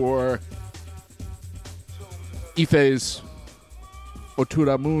tight for Ife's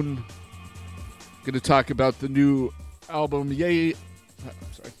Otura Moon. Going to talk about the new album, the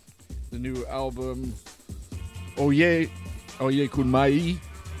new album, Yay-koon May-yee,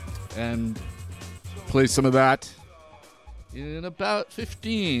 and play some of that in about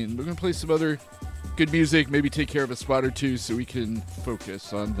 15. We're going to play some other good music, maybe take care of a spot or two so we can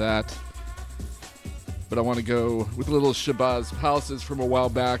focus on that. But I want to go with a little Shabazz Palaces from a while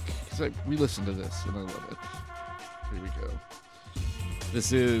back, because I re-listened to this and I love it. Here we go.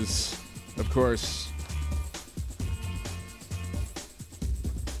 This is, of course,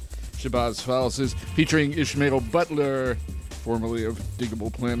 Shabazz Palaces featuring Ishmael Butler, formerly of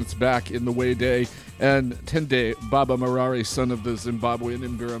Diggable Planets, back in the Way Day, and Tende Baba Marare, son of the Zimbabwean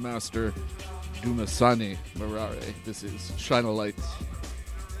Imbira master Dumasani Marare. This is Shine a Light.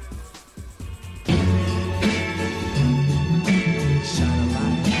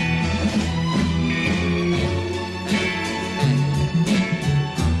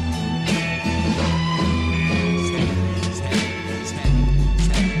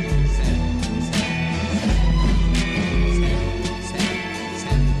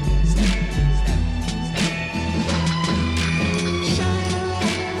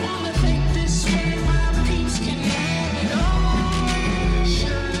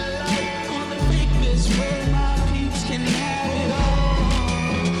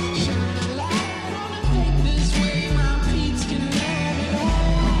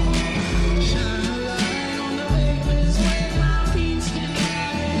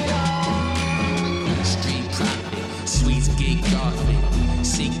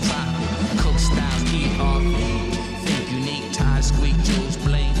 seek prop, cook style, eat off. Think unique, tie, squeak, jewels,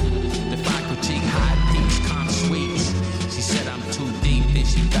 bling. Defy critique, high peaks, comp sweets. She said I'm too deep, then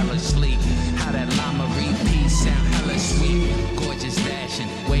she fell asleep. How that llama repeat sound hella sweet. Gorgeous dashing,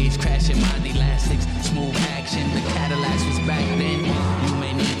 waves crashing, mind elastics, smooth action. The Cadillacs was back then. You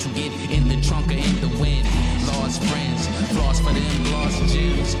may need to get in the trunk or in the wind. Lost friends, floss for them lost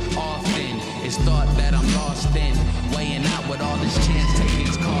gems. Often it's thought that I'm lost in, weighing out what all this chance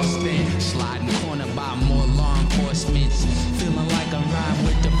taking's costing. Sliding corner by more law enforcement, feeling like I'm riding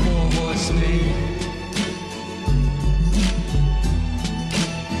with the 4 horsemen.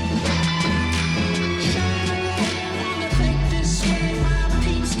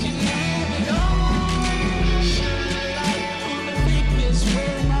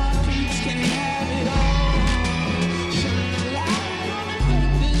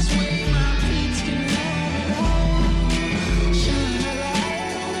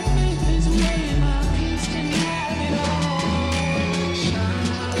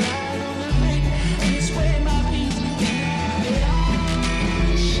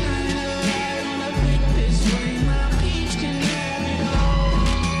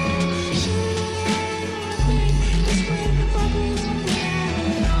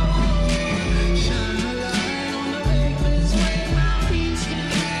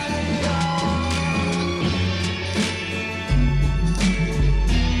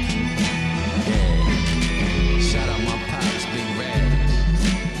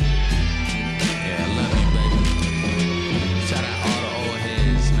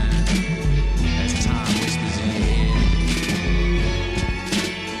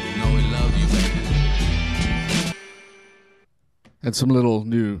 And some little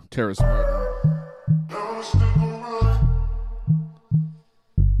new Terrace Martin.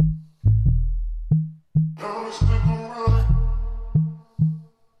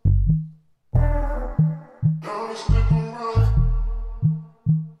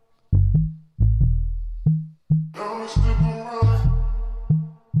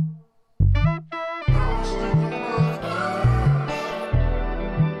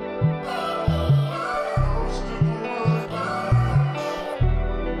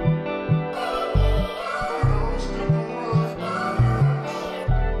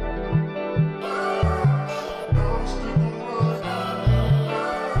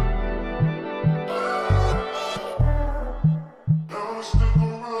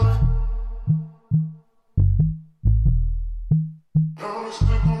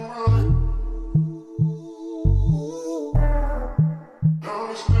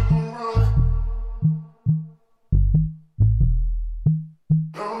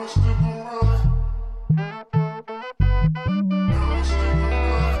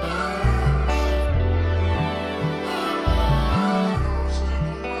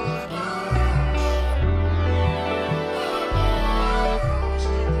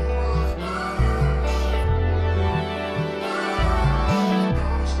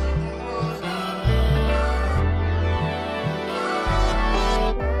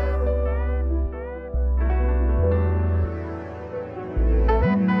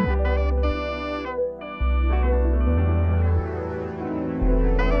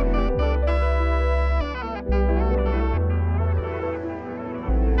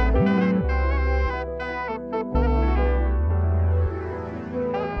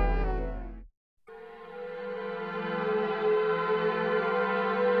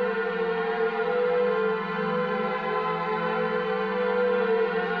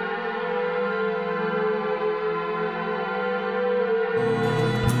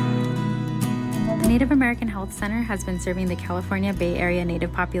 Native American Health Center has been serving the California Bay Area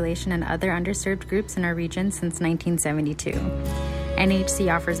Native population and other underserved groups in our region since 1972.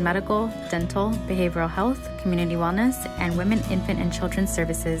 NHC offers medical, dental, behavioral health, community wellness, and women, infant, and children's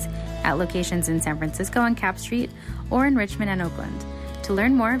services at locations in San Francisco on Cap Street or in Richmond and Oakland. To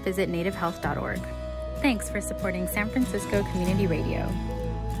learn more, visit nativehealth.org. Thanks for supporting San Francisco Community Radio.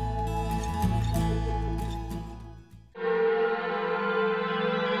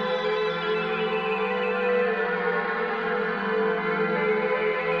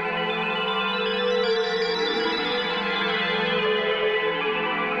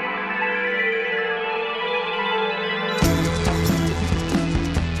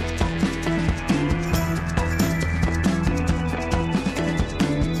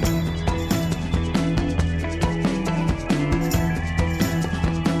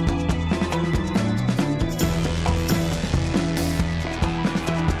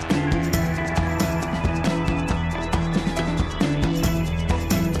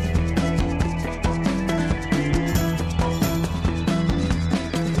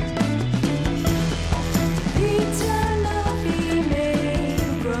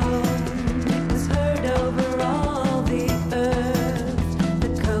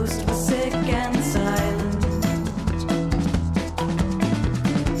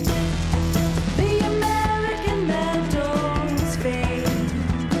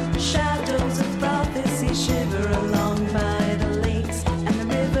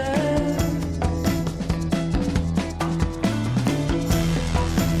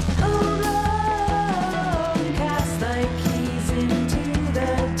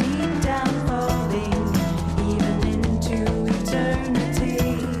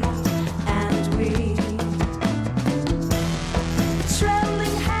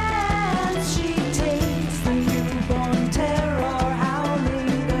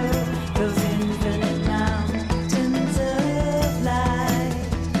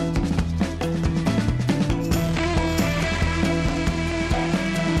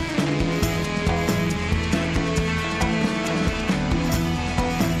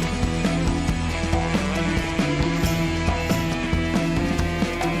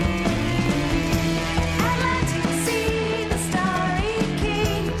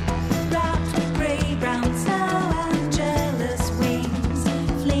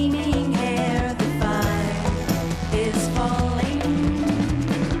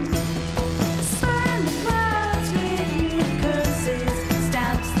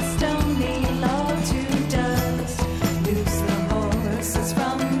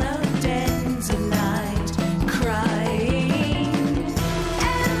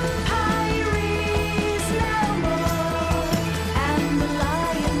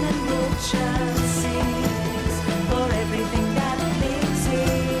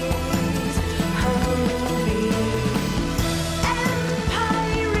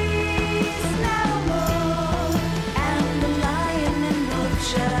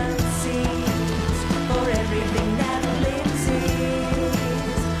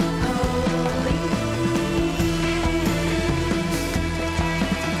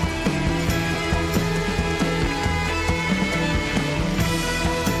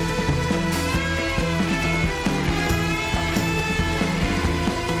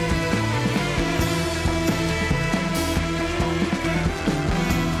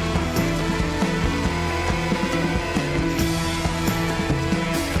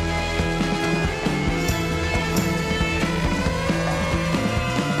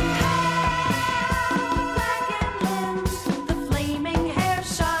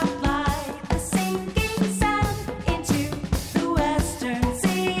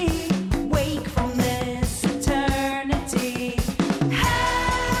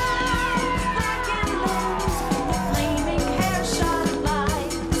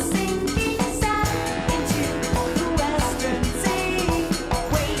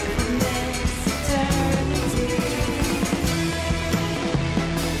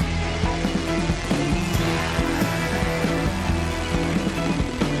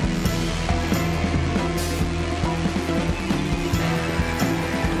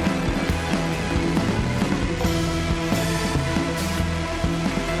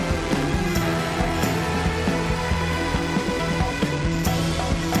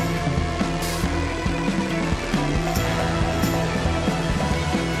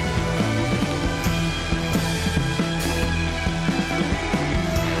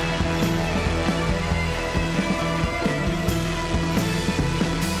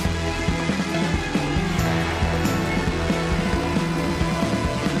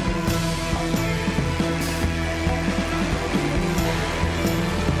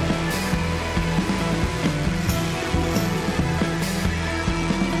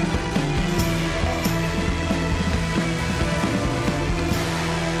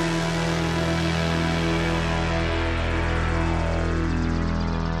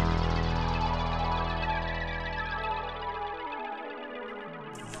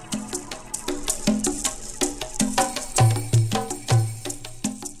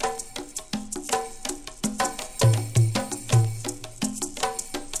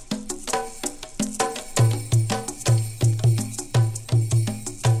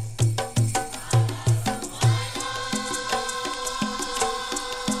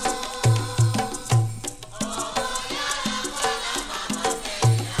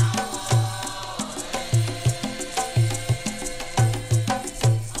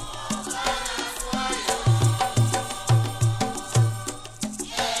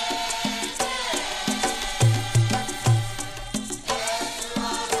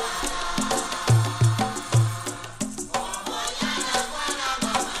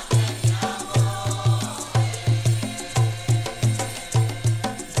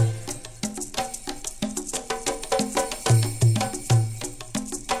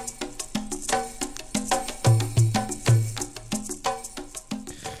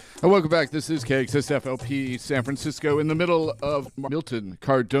 Welcome back. This is KXSFLP San Francisco in the middle of Milton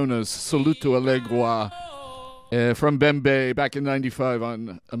Cardona's Soluto Allegua from Bembe back in 95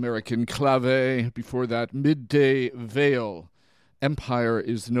 on American Clave. Before that, Midday Veil. Empire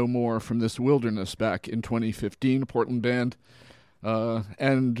is No More from this Wilderness back in 2015, Portland band.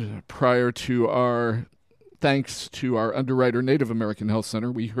 And prior to our thanks to our underwriter Native American Health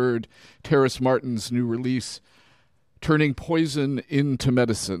Center, we heard Terrace Martin's new release, Turning Poison into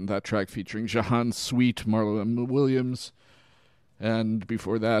Medicine, that track featuring Jahan Sweet, Marlon Williams. And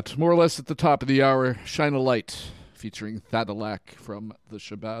before that, more or less at the top of the hour, Shine a Light, featuring Thadalak from the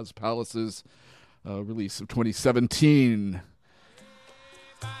Shabazz Palaces, release of 2017.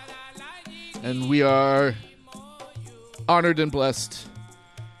 And we are honored and blessed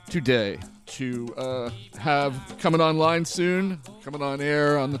today to have coming online soon, coming on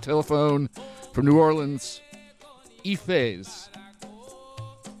air on the telephone from New Orleans, Ife's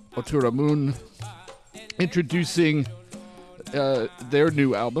Otura Moon, introducing their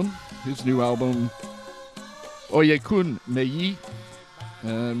new album, his new album, Yay-koon May-yee.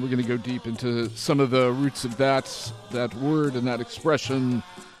 And we're going to go deep into some of the roots of that word and that expression,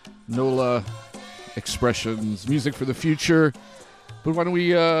 NOLA expressions, music for the future. But why don't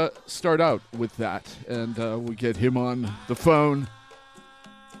we start out with that, and we'll get him on the phone,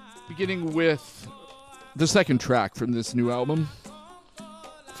 beginning with the second track from this new album,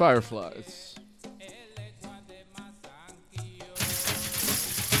 Fireflies.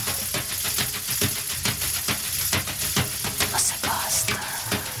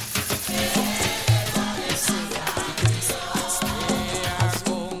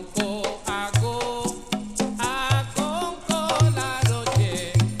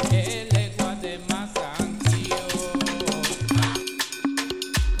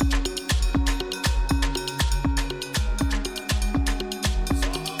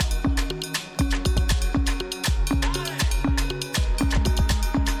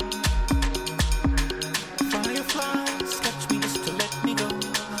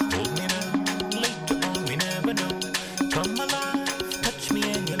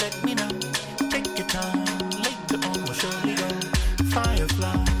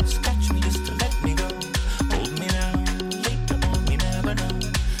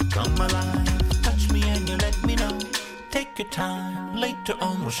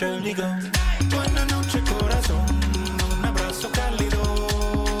 Surely go. Buena noche, corazón. Un abrazo cálido.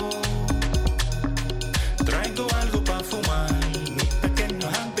 Traigo algo para fumar. Mi pequeño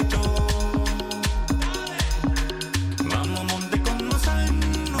hábito. Vamos monte con mozal.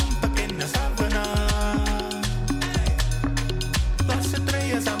 Un pequeña sábana. Las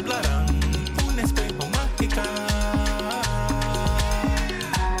estrellas hablarán. Un espejo mágica.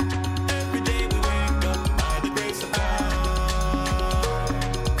 Every day we wake up by the grace of God.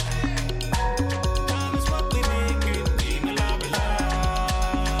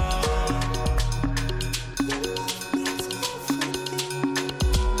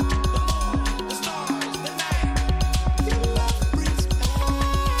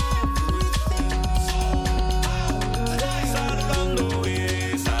 Saludando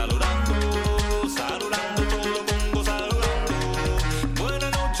y saludando.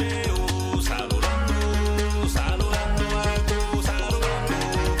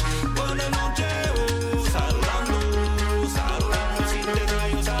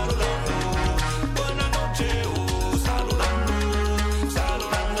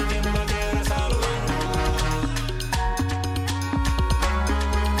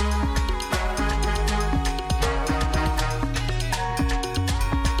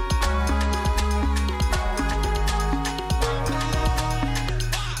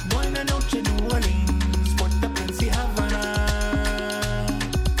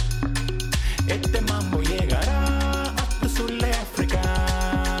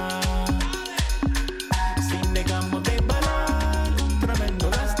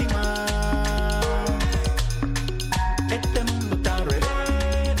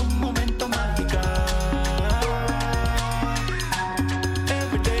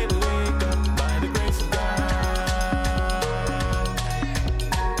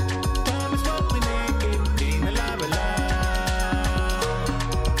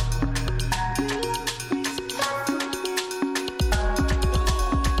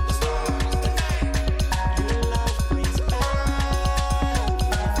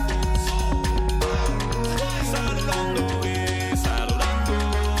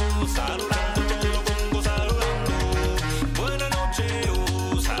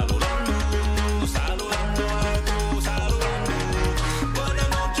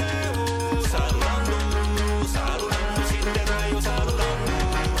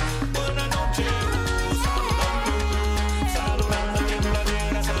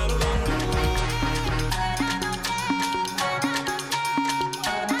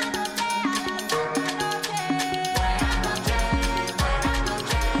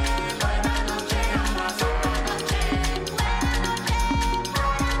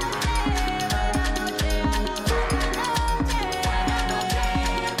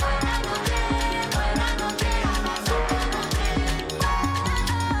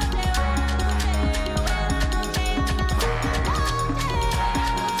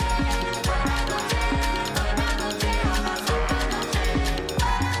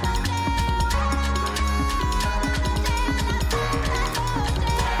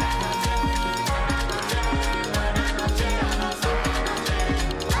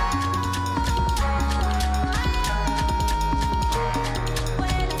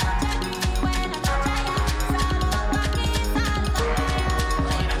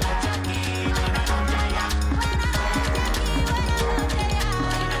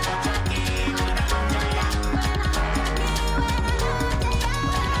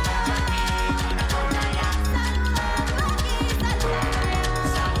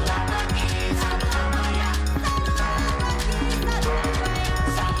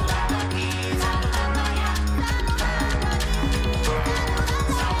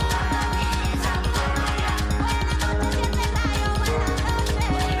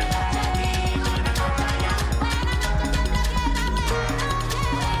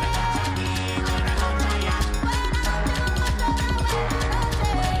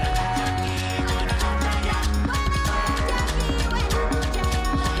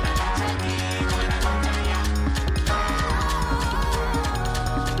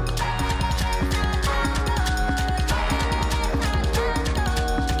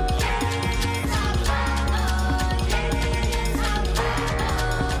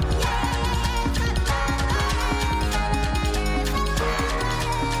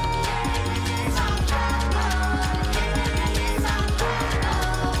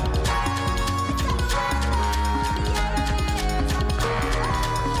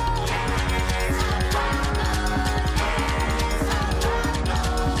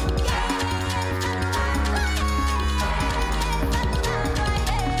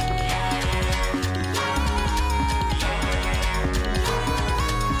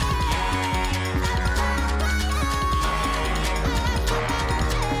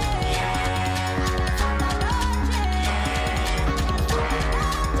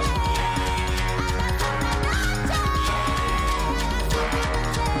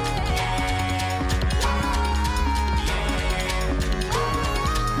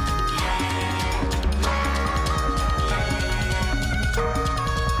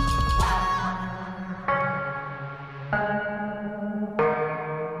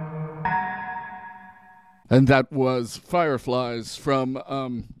 And that was Fireflies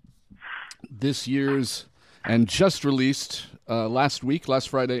from this year's and just released last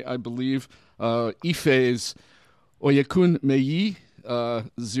Friday, I believe, Ife's Yay-koon May-yee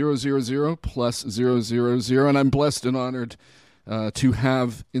 000 plus 000. And I'm blessed and honored to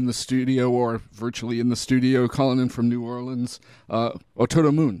have in the studio, or virtually in the studio, calling in from New Orleans,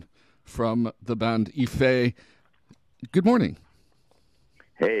 Otura from the band Ife. Good morning.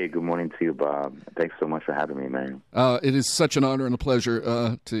 Hey, good morning to you, Bob. Thanks so much for having me, man. It is such an honor and a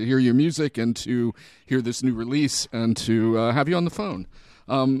pleasure to hear your music and to hear this new release and to have you on the phone.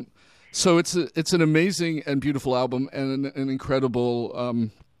 So it's an amazing and beautiful album and an incredible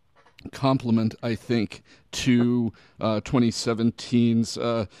compliment, I think, to 2017's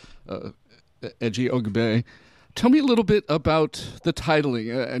Eji Ogbe. Tell me a little bit about the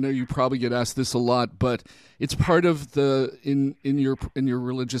titling. I know you probably get asked this a lot, but it's part of the in your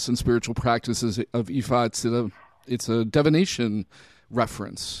religious and spiritual practices of Ifa. It's a divination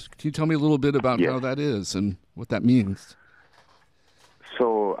reference. Can you tell me a little bit about how that is and what that means?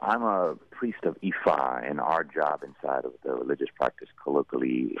 So I'm a priest of Ifa, and our job inside of the religious practice,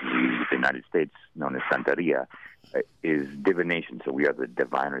 colloquially in the United States known as Santeria, is divination. So we are the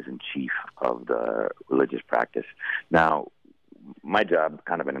diviners-in-chief of the religious practice. Now, my job,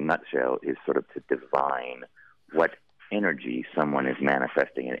 kind of in a nutshell, is sort of to divine what energy someone is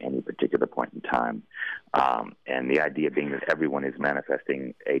manifesting at any particular point in time. And the idea being that everyone is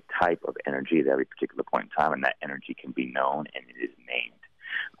manifesting a type of energy at every particular point in time, and that energy can be known and it is named.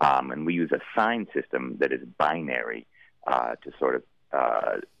 And we use a sign system that is binary to sort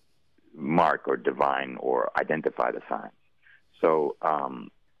of mark or divine or identify the signs. So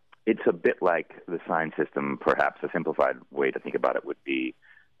it's a bit like the sign system. Perhaps a simplified way to think about it would be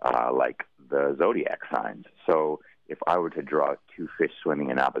like the zodiac signs. So if I were to draw two fish swimming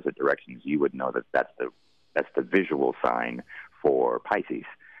in opposite directions, you would know that that's the visual sign for Pisces.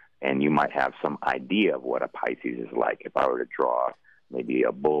 And you might have some idea of what a Pisces is like. If I were to draw maybe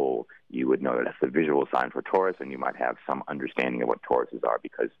a bull, you would know that that's the visual sign for Taurus, and you might have some understanding of what Tauruses are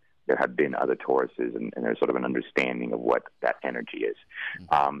because there have been other Tauruses, and there's sort of an understanding of what that energy is.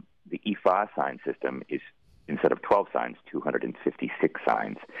 The Ifa sign system is, instead of 12 signs, 256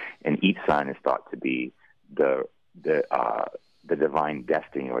 signs, and each sign is thought to be the divine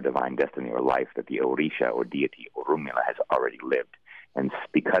destiny or life that the Orisha or deity Orunmila has already lived. And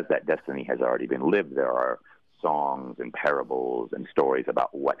because that destiny has already been lived, there are songs and parables and stories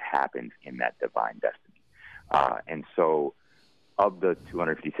about what happens in that divine destiny. And so of the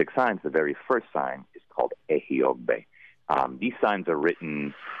 256 signs, the very first sign is called Ehiogbe. These signs are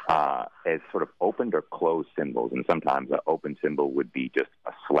written as sort of opened or closed symbols, and sometimes an open symbol would be just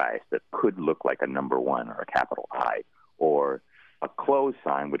a slash that could look like a number 1 or a capital I, or a closed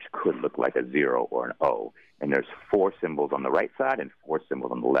sign which could look like a 0 or an O. And there's 4 symbols on the right side and 4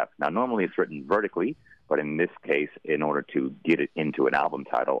 symbols on the left. Now, normally it's written vertically, but in this case, in order to get it into an album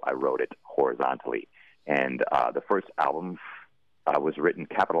title, I wrote it horizontally. And the first album was written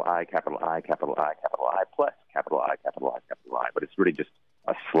capital I, capital I, capital I, capital I, plus capital I, capital I, capital I. But it's really just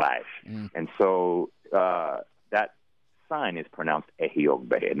a slash. And so that sign is pronounced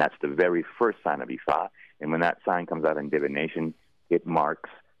Ehiogbe, and that's the very first sign of Ifa. And when that sign comes out in divination, it marks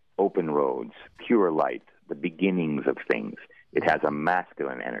open roads, pure light, the beginnings of things. It has a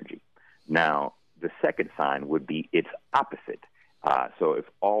masculine energy. Now, the second sign would be its opposite. So if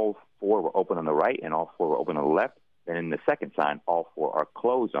all 4 were open on the right and all 4 were open on the left, then in the second sign, all 4 are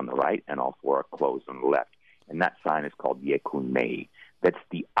closed on the right and all 4 are closed on the left. And that sign is called Yay-koon May-yee. That's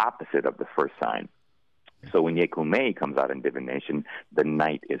the opposite of the first sign. So when Yay-koon May-yee comes out in divination, the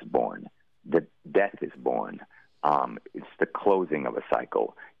night is born. The death is born. It's the closing of a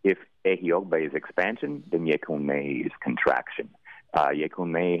cycle. If Ehiogbe is expansion, then Yay-koon May-yee is contraction.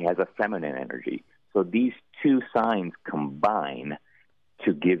 Yay-koon May-yee has a feminine energy. So these two signs combine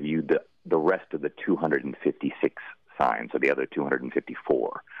to give you the rest of the 256 signs. So the other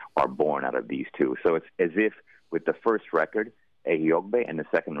 254 are born out of these two. So it's as if with the first record, Ehiogbe, and the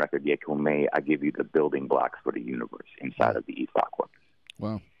second record, Yay-koon May-yee, I give you the building blocks for the universe inside of the Ifa corpus.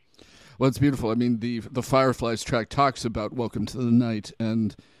 Wow. Well, it's beautiful. I mean, the Fireflies track talks about Welcome to the Night,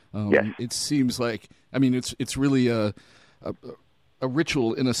 and it seems like, I mean, it's really a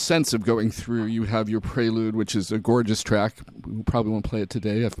ritual in a sense of going through. You have your prelude, which is a gorgeous track. We probably won't play it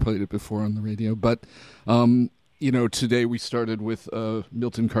today. I've played it before on the radio. But, today we started with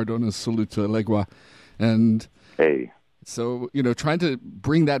Milton Cardona's Salute to Legua. And so, trying to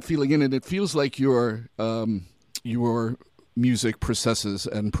bring that feeling in, and it feels like your music processes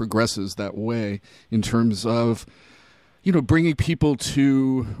and progresses that way in terms of bringing people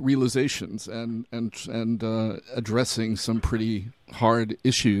to realizations and addressing some pretty hard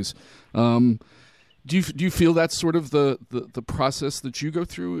issues. Do you feel that's sort of the process that you go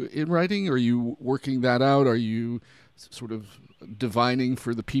through in writing? Are you working that out? Are you sort of divining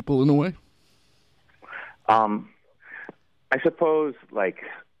for the people in a way? I suppose, like,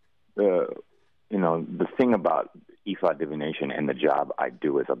 the thing about Ifa divination and the job I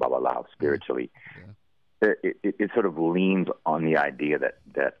do as a Babalao spiritually, it sort of leans on the idea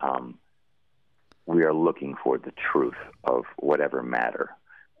that we are looking for the truth of whatever matter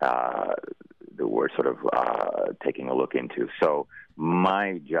that we're sort of taking a look into. So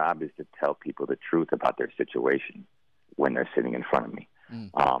my job is to tell people the truth about their situation when they're sitting in front of me.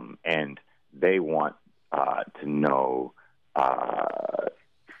 And they want to know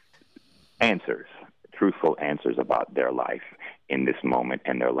answers, truthful answers about their life in this moment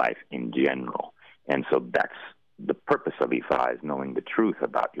and their life in general. And so that's the purpose of Ifa, is knowing the truth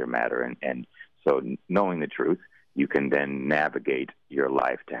about your matter. And so knowing the truth, you can then navigate your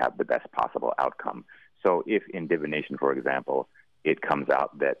life to have the best possible outcome. So if in divination, for example, it comes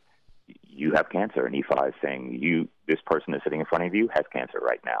out that you have cancer, and Ifa is saying this person is sitting in front of you has cancer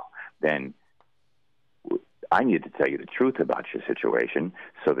right now, then I need to tell you the truth about your situation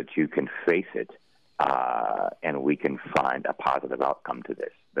so that you can face it, and we can find a positive outcome to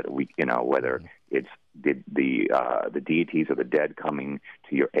this. That we, whether it's the deities or the dead coming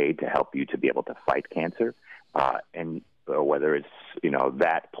to your aid to help you to be able to fight cancer, and whether it's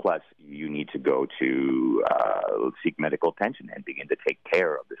that plus you need to go to seek medical attention and begin to take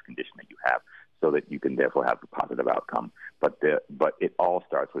care of this condition that you have, so that you can therefore have a positive outcome. But it all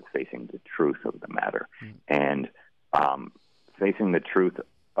starts with facing the truth of the matter, and facing the truth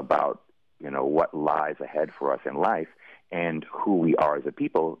about what lies ahead for us in life and who we are as a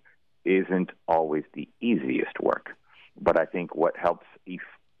people isn't always the easiest work. But I think what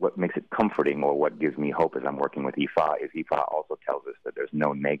makes it comforting, or what gives me hope as I'm working with Ifa, is Ifa also tells us that there's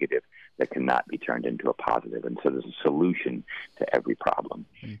no negative that cannot be turned into a positive, and so there's a solution to every problem.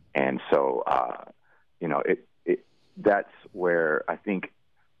 And so, that's where I think,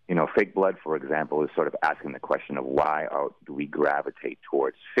 Fake Blood, for example, is sort of asking the question of why do we gravitate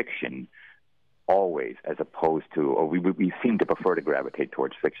towards fiction always, as opposed to, or we seem to prefer to gravitate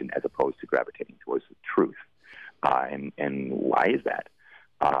towards fiction as opposed to gravitating towards the truth. And why is that?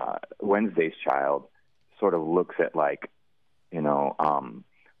 Wednesday's Child sort of looks at, like,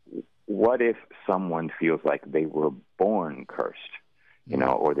 what if someone feels like they were born cursed,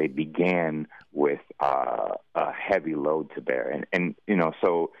 or they began with a heavy load to bear. And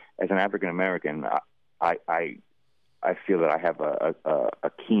so as an African American, I feel that I have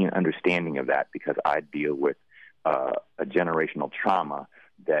a keen understanding of that, because I deal with a generational trauma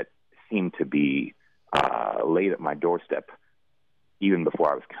that seemed to be laid at my doorstep even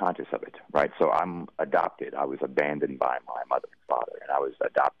before I was conscious of it, right? So I'm adopted. I was abandoned by my mother and father, and I was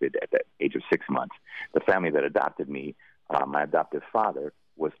adopted at the age of 6 months. The family that adopted me, my adoptive father,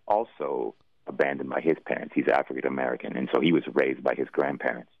 was also abandoned by his parents. He's African American, and so he was raised by his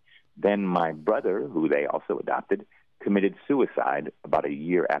grandparents. Then my brother, who they also adopted, committed suicide about a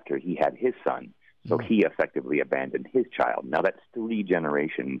year after he had his son. So he effectively abandoned his child. Now that's 3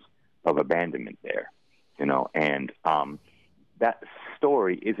 generations of abandonment there, and that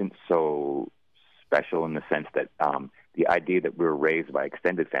story isn't so special in the sense that the idea that we're raised by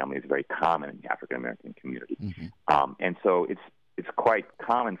extended family is very common in the African American community. And so it's quite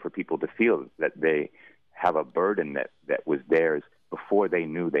common for people to feel that they have a burden that was theirs before they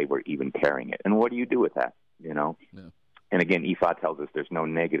knew they were even carrying it. And what do you do with that, Yeah. And again, Ifa tells us there's no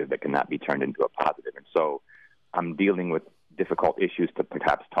negative that cannot be turned into a positive. And so I'm dealing with difficult issues to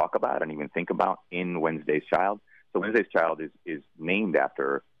perhaps talk about and even think about in Wednesday's Child. So Wednesday's Child is named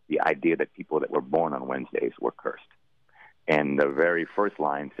after the idea that people that were born on Wednesdays were cursed. And the very first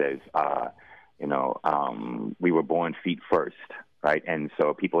line says, we were born feet first, right? And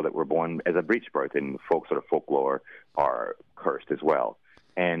so people that were born as a breech birth in folklore are cursed as well.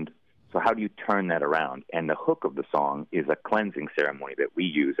 And so how do you turn that around? And the hook of the song is a cleansing ceremony that we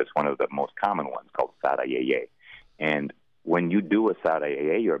use as one of the most common ones, called Sada Yeye. And when you do a Sada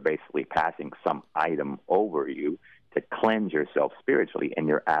Yeye, you're basically passing some item over you to cleanse yourself spiritually, and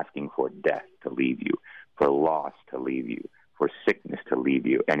you're asking for death to leave you, for loss to leave you, for sickness to leave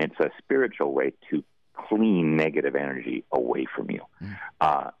you. And it's a spiritual way to clean negative energy away from you.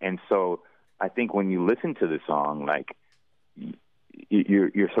 And so I think when you listen to the song, like,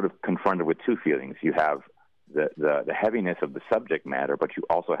 you're sort of confronted with 2 feelings. You have the heaviness of the subject matter, but you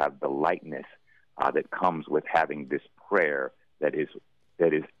also have the lightness that comes with having this prayer that is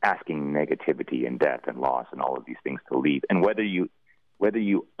that is asking negativity and death and loss and all of these things to leave. And whether you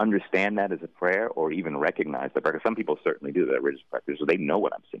understand that as a prayer or even recognize the prayer, some people certainly do, that religious practitioners, so they know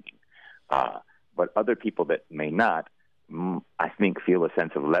what I'm singing. But other people that may not, I think, feel a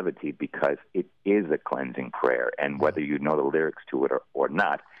sense of levity because it is a cleansing prayer. And whether you know the lyrics to it or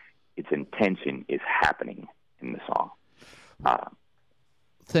not, its intention is happening in the song.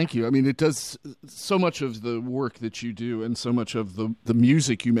 Thank you. I mean, it does so much of the work that you do and so much of the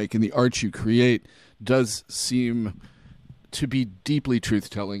music you make and the art you create does seem to be deeply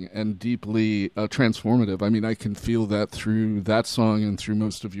truth-telling and deeply transformative. I mean, I can feel that through that song and through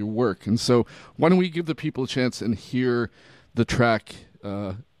most of your work. And so why don't we give the people a chance and hear the track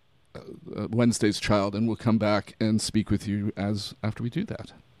Wednesday's Child, and we'll come back and speak with you after we do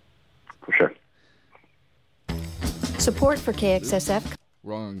that. For sure. Support for KXSF.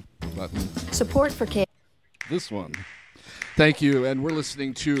 Wrong button. Support for K. This one. Thank you, and we're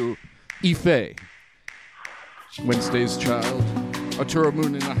listening to Ife, Wednesday's Child. Otura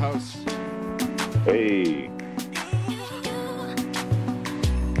Moon in the house. Hey.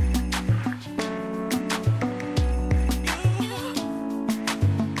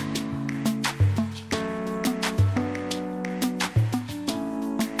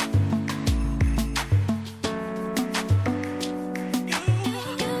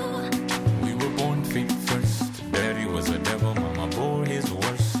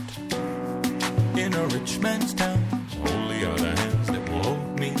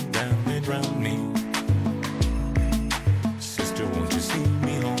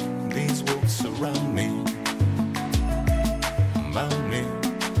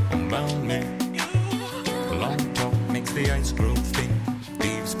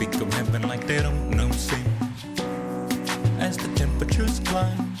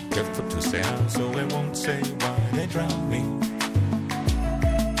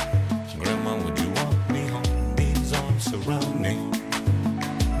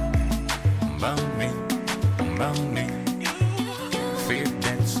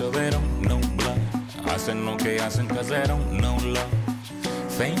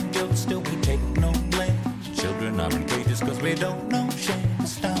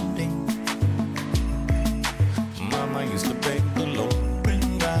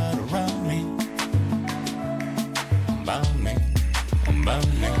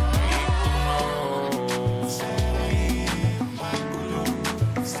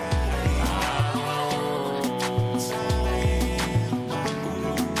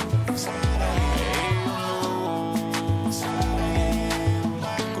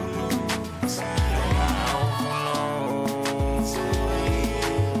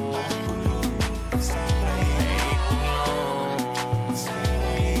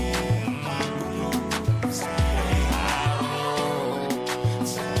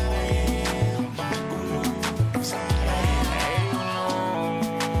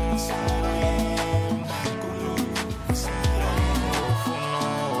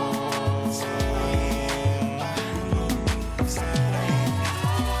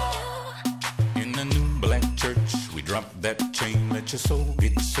 Your soul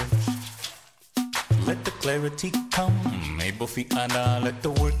get searched. Let the clarity come. Able feet and let the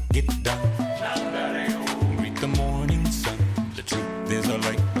work get done. Greet the morning sun. The truth is a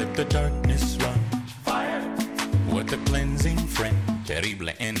light. Let the darkness run. Fire. What a cleansing friend. Terrible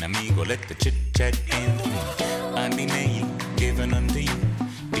enemigo. Let the chit chat end. Yay-koon May-yee, given unto you.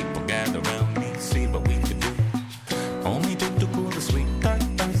 People gather around me, see what we could do. Only to cool the sweet dark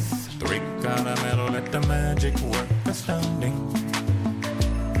earth. The rig out of metal. Let the magic work. Astounding.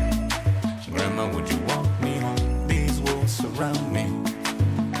 Grandma, would you walk me home? These wolves surround me.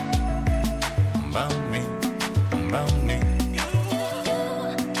 Bound me, bound me.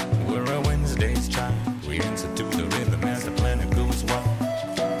 We're a Wednesday's child. We answer to the rhythm as the planet goes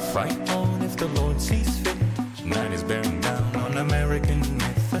wild. Fight on if the Lord sees fit. Night is bearing down on American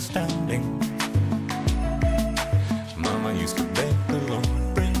myth. Astounding. Mama used to beg the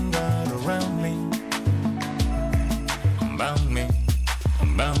Lord, bring God around me. Bound me,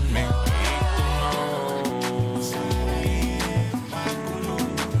 bound me.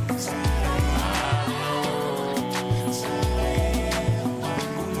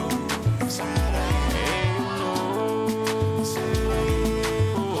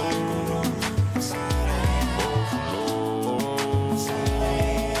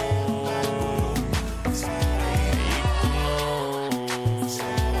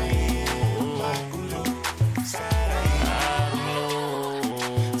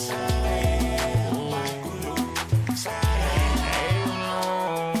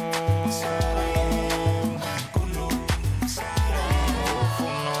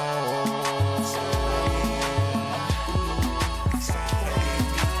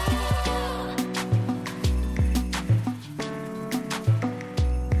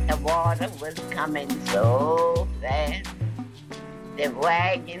 water was coming so fast. The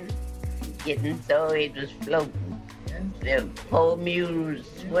wagon getting so it was floating. The poor mule was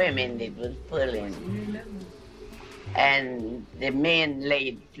swimming, it was pulling. And the men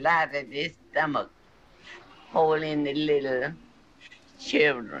laid flat at his stomach, holding the little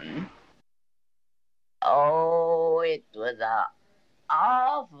children. Oh, it was a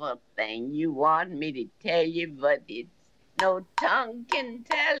awful thing. You want me to tell you, but it's no tongue can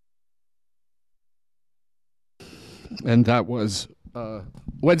tell. And that was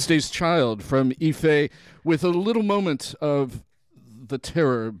Wednesday's Child from Ife with a little moment of the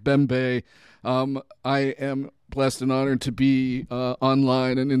terror, Bembe. I am blessed and honored to be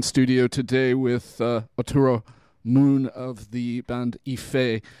online and in studio today with Otura Moon of the band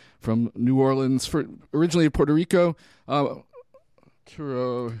Ife from New Orleans, originally of Puerto Rico.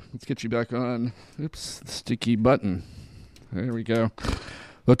 Otura, let's get you back on. Oops, sticky button. There we go.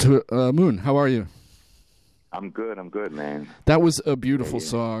 Otura Moon, how are you? I'm good, man. That was a beautiful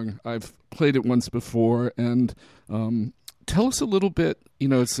song. I've played it once before, and tell us a little bit,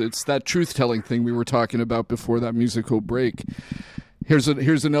 it's that truth-telling thing we were talking about before that musical break. Here's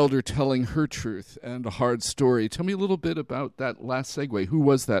an elder telling her truth and a hard story. Tell me a little bit about that last segue. Who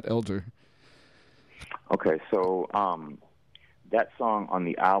was that elder? Okay, so that song on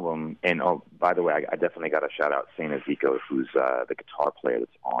the album, and by the way, I definitely got to shout out Saint Ezekiel, who's the guitar player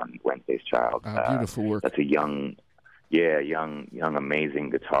that's on Wednesday's Child. Beautiful work. That's a young,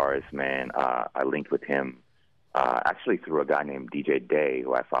 amazing guitarist, man. I linked with him actually through a guy named DJ Day,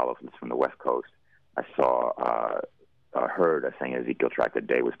 who I follow from the West Coast. I heard a Saint Ezekiel track that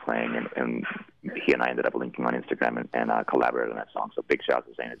Day was playing, and he and I ended up linking on Instagram and collaborated on that song. So big shout out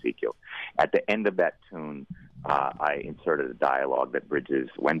to Saint Ezekiel. At the end of that tune, I inserted a dialogue that bridges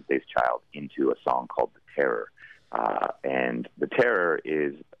Wednesday's Child into a song called The Terror. And The Terror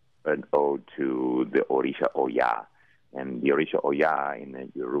is an ode to the Orisha Oya. And the Orisha Oya in the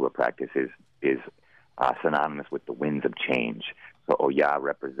Yoruba practice is synonymous with the winds of change. So Oya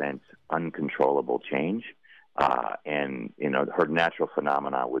represents uncontrollable change. And, her natural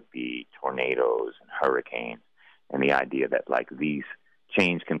phenomena would be tornadoes and hurricanes, and the idea that, these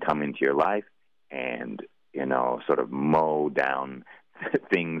change can come into your life and, sort of mow down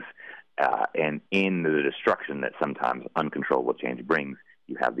things, and in the destruction that sometimes uncontrollable change brings,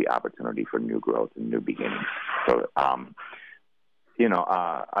 you have the opportunity for new growth and new beginnings. So, I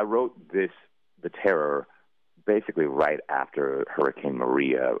wrote The Terror, basically right after Hurricane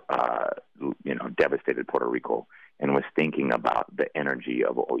Maria, devastated Puerto Rico, and was thinking about the energy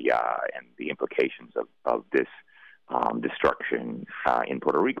of Oya and the implications of this destruction in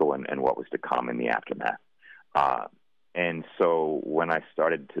Puerto Rico and what was to come in the aftermath. And so when I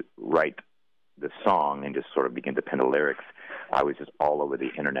started to write the song and just sort of begin to pen the lyrics, I was just all over the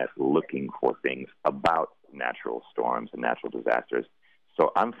internet looking for things about natural storms and natural disasters.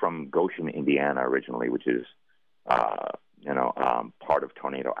 So I'm from Goshen, Indiana originally, which is part of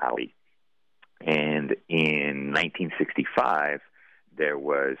Tornado Alley. And in 1965, there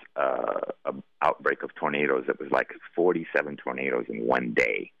was an outbreak of tornadoes. It was 47 tornadoes in one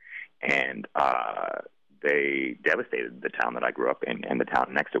day. And they devastated the town that I grew up in, and the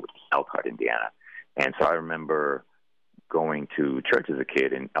town next to it was Elkhart, Indiana. And so I remember going to church as a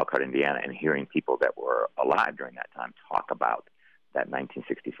kid in Elkhart, Indiana, and hearing people that were alive during that time talk about that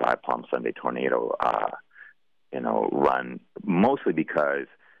 1965 Palm Sunday tornado, run, mostly because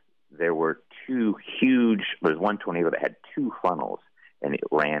there were there's one tornado that had two funnels, and it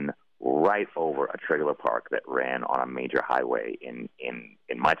ran right over a trailer park that ran on a major highway in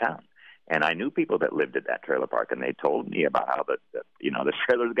my town. And I knew people that lived at that trailer park, and they told me about how the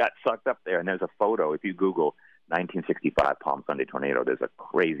trailers got sucked up there. And there's a photo, if you Google 1965 Palm Sunday tornado, there's a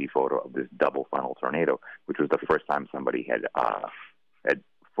crazy photo of this double funnel tornado, which was the first time somebody had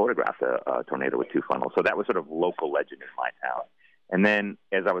photographed a tornado with two funnels. So that was sort of local legend in my town. And then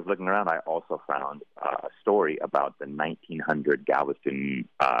as I was looking around, I also found a story about the 1900 Galveston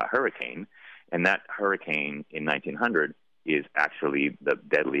hurricane. And that hurricane in 1900 is actually the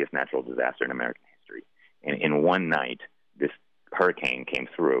deadliest natural disaster in American history. And in one night, this hurricane came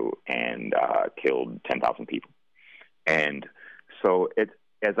through and killed 10,000 people. And so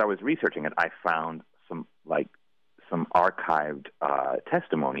as I was researching it, I found some archived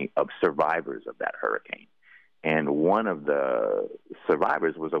testimony of survivors of that hurricane. And one of the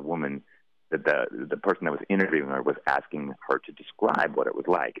survivors was a woman that the person that was interviewing her was asking her to describe what it was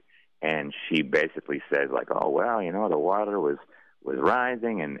like. And she basically says, the water was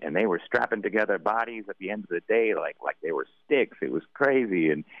rising and they were strapping together bodies at the end of the day, like they were sticks. It was crazy.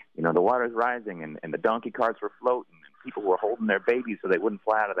 And, the water's rising and the donkey carts were floating and people were holding their babies so they wouldn't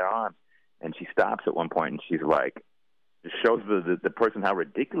fly out of their arms. And she stops at one point, and she's like, it shows the person how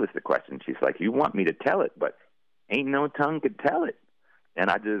ridiculous the question. She's like, you want me to tell it, but ain't no tongue could tell it. And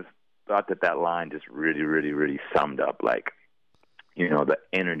I just thought that line just really, really, really summed up, like, you know, the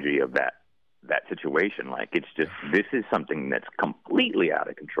energy of that situation. Like, it's just, this is something that's completely out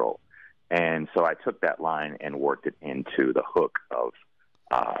of control. And so I took that line and worked it into the hook of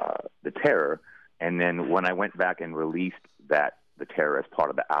The Terror. And then when I went back and released The Terror as part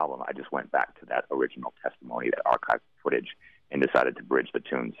of the album, I just went back to that original testimony, that archived footage, and decided to bridge the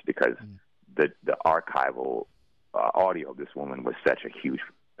tunes because the archival audio of this woman was such a huge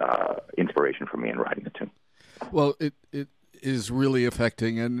inspiration for me in writing the tune. Well, it is really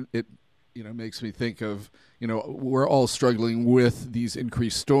affecting, and it makes me think of, we're all struggling with these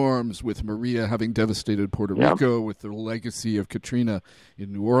increased storms, with Maria having devastated Puerto Rico, with the legacy of Katrina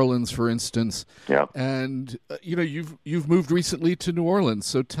in New Orleans, for instance. And you've moved recently to New Orleans,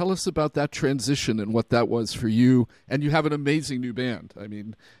 so tell us about that transition and what that was for you. And you have an amazing new band. I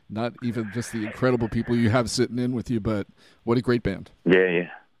mean, not even just the incredible people you have sitting in with you, but what a great band. Yeah.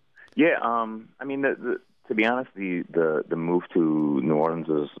 I mean, to be honest, the move to New Orleans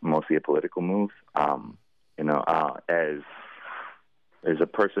was mostly a political move. As a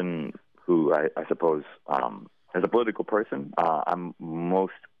person who I suppose, as a political person, I'm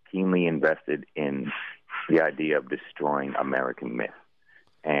most keenly invested in the idea of destroying American myth.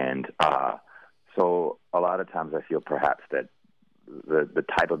 And so a lot of times I feel perhaps that the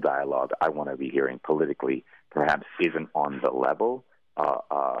type of dialogue I want to be hearing politically perhaps isn't on the level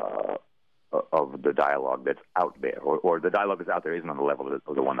of the dialogue that's out there, or the dialogue that's out there isn't on the level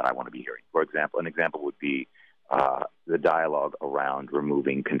of the one that I want to be hearing. For example, an example would be the dialogue around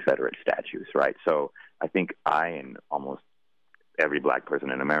removing Confederate statues, right? So I think I and almost every black person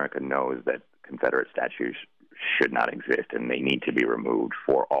in America knows that Confederate statues should not exist and they need to be removed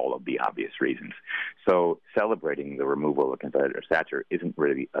for all of the obvious reasons. So celebrating the removal of a Confederate statue isn't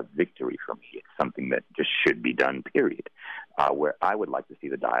really a victory for me. It's something that just should be done, period. Where I would like to see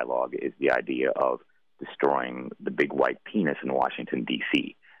the dialogue is the idea of destroying the big white penis in Washington,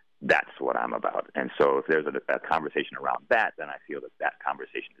 D.C. That's what I'm about. And so if there's a conversation around that, then I feel that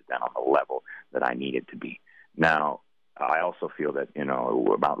conversation is done on the level that I need it to be. Now, I also feel that,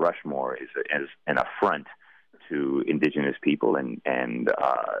 Mount Rushmore is an affront to indigenous people and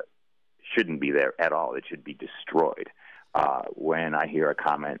shouldn't be there at all. It should be destroyed. When I hear a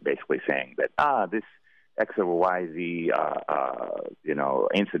comment basically saying that, this X or YZ,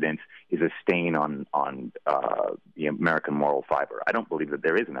 incident is a stain on the American moral fiber. I don't believe that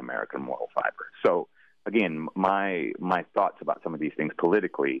there is an American moral fiber. So, again, my thoughts about some of these things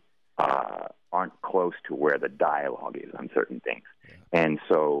politically aren't close to where the dialogue is on certain things. And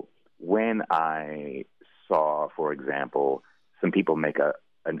so when I saw, for example, some people make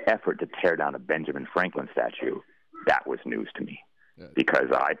an effort to tear down a Benjamin Franklin statue, that was news to me. Because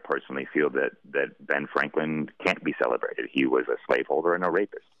I personally feel that Ben Franklin can't be celebrated. He was a slaveholder and a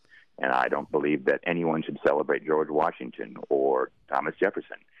rapist. And I don't believe that anyone should celebrate George Washington or Thomas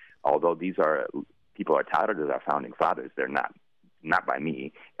Jefferson. Although people are touted as our founding fathers, they're not by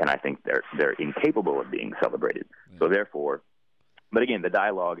me. And I think they're incapable of being celebrated. So therefore, but again, the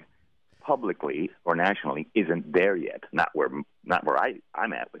dialogue publicly or nationally isn't there yet. Not where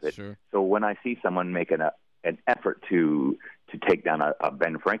I'm at with it. Sure. So when I see someone making an effort to take down a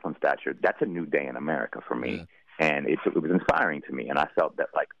Ben Franklin statue, that's a new day in America for me. And it was inspiring to me. And I felt that,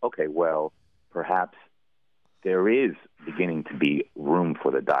 like, okay, well, perhaps there is beginning to be room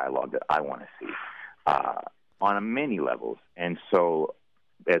for the dialogue that I want to see on many levels. And so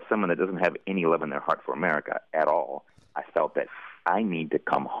as someone that doesn't have any love in their heart for America at all, I felt that I need to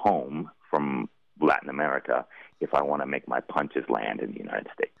come home from Latin America if I want to make my punches land in the United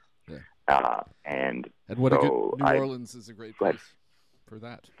States. And what New Orleans is a great place for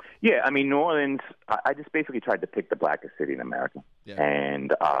that. Yeah, I mean, New Orleans, I just basically tried to pick the blackest city in America.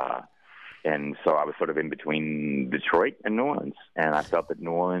 And so I was sort of in between Detroit and New Orleans. And I felt that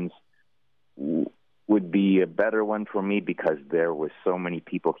New Orleans would be a better one for me because there was so many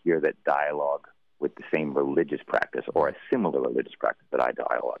people here that dialogue with the same religious practice or a similar religious practice that I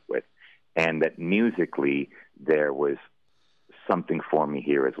dialogue with. And that musically there was something for me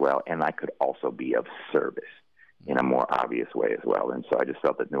here as well, and I could also be of service in a more obvious way as well. And so I just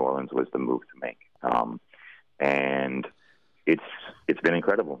felt that New Orleans was the move to make. And it's been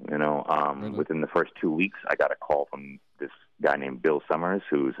incredible. Within the first 2 weeks, I got a call from this guy named Bill Summers,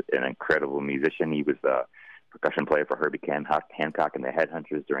 who's an incredible musician. He was the percussion player for Herbie Hancock and the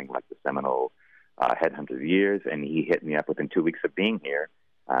Headhunters during the seminal Headhunters years, and he hit me up within 2 weeks of being here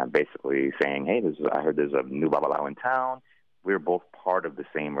basically saying, hey, I heard there's a new Babalawo in town. We're both part of the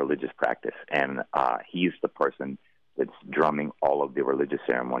same religious practice. And he's the person that's drumming all of the religious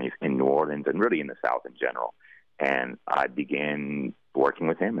ceremonies in New Orleans and really in the South in general. And I began working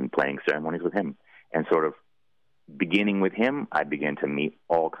with him and playing ceremonies with him. And sort of beginning with him, I began to meet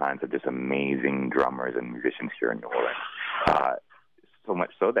all kinds of just amazing drummers and musicians here in New Orleans. So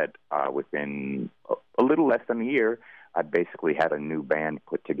much so that within a little less than a year, I basically had a new band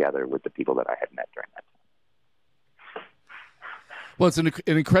put together with the people that I had met during that time. Well, it's an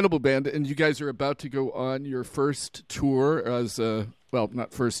incredible band, and you guys are about to go on your first tour as well,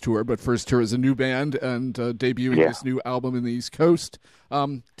 not first tour, but first tour as a new band and debuting this new album in the East Coast.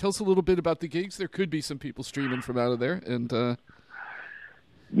 Tell us a little bit about the gigs. There could be some people streaming from out of there. And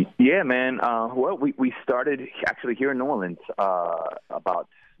yeah, man. Well, we started actually here in New Orleans about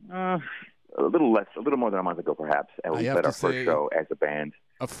a little more than a month ago, perhaps. And we played our first show as a band.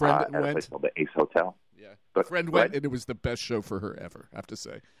 A friend at a place called the Ace Hotel. Yeah, a friend went, and it was the best show for her ever, I have to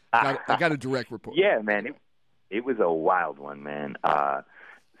say. I got a direct report. Yeah, man. It was a wild one, man.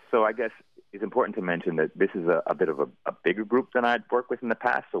 So I guess it's important to mention that this is a bit of a bigger group than I'd worked with in the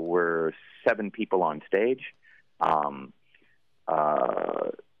past. So we're 7 people on stage.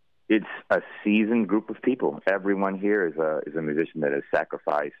 It's a seasoned group of people. Everyone here is a musician that has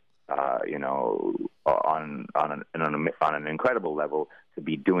sacrificed, on an incredible level to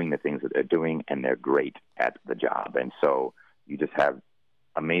be doing the things that they're doing, and they're great at the job. And so you just have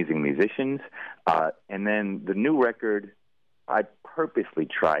amazing musicians. And then the new record, I purposely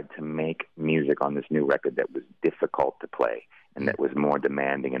tried to make music on this new record that was difficult to play and that was more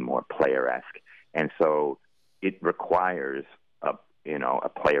demanding and more player-esque. And so it requires a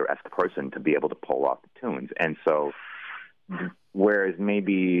player-esque person to be able to pull off the tunes. And so whereas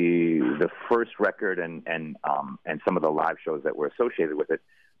maybe the first record and some of the live shows that were associated with it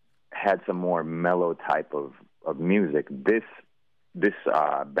had some more mellow type of music, this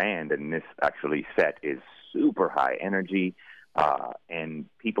band and this actually set is super high energy, and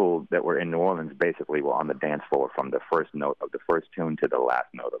people that were in New Orleans basically were on the dance floor from the first note of the first tune to the last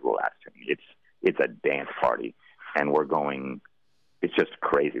note of the last tune. It's a dance party, and we're going. It's just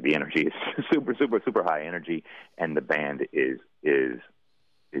crazy. The energy is super, super, super high energy, and the band is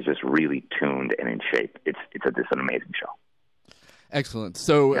just really tuned and in shape. It's an amazing show. Excellent.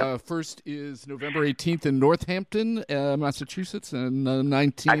 So first is November 18th in Northampton, Massachusetts, and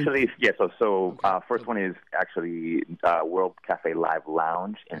 19th. Actually, yeah. So first one is actually World Cafe Live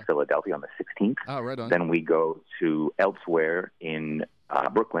Lounge in Philadelphia on the 16th. Oh, right on. Then we go to Elsewhere in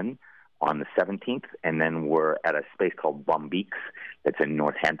Brooklyn on the 17th, and then we're at a space called Bombeeks that's in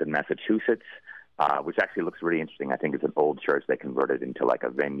Northampton, Massachusetts, which actually looks really interesting. I think it's an old church they converted into like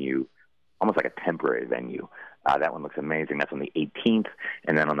a venue, almost like a temporary venue. That one looks amazing. That's on the 18th,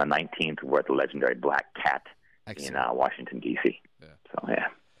 and then on the 19th, we're at the legendary Black Cat in Washington, D.C. Yeah. So, yeah.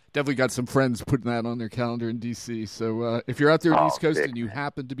 Definitely got some friends putting that on their calendar in D.C., so if you're out there on the East Coast and you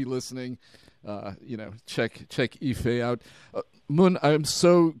happen to be listening, check Ife out. Moon, I'm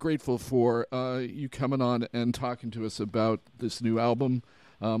so grateful for you coming on and talking to us about this new album.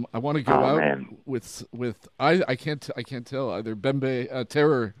 I want to go out with I can't tell either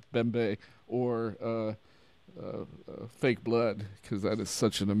Terror Bembe or Fake Blood, because that is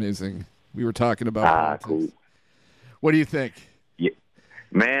such an amazing. We were talking about cool. What do you think? Yeah,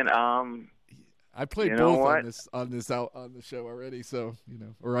 man. I played both on the show already, so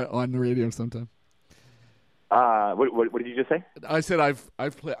or on the radio sometime. What did you just say? I said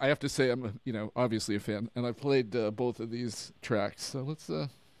I've played. I have to say I'm obviously a fan, and I've played both of these tracks. So let's go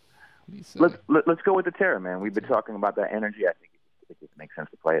with the Terror, man. We've been talking about that energy. I think it just makes sense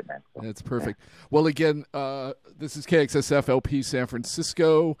to play it, man. So, that's perfect. Yeah. Well, again, this is KXSF LP San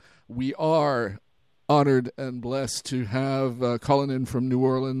Francisco. We are honored and blessed to have calling in from New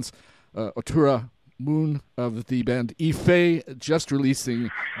Orleans, Otura Moon of the band Ife, just releasing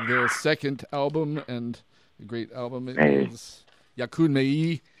their second album, and a great album. It is Yay-koon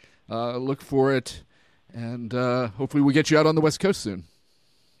May-yee. Look for it, and hopefully we'll get you out on the West Coast soon.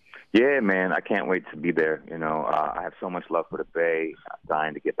 Yeah, man, I can't wait to be there. I have so much love for the Bay. I'm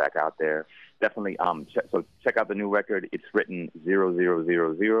dying to get back out there. Definitely. So check out the new record. It's written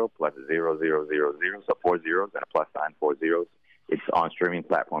 0000 plus 0000, so 4 zeros and a plus sign, 4 zeros. It's on streaming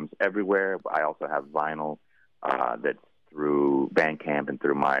platforms everywhere. I also have vinyl that's through Bandcamp and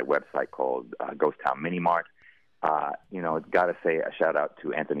through my website called Ghost Town Mini Mart. Got to say a shout out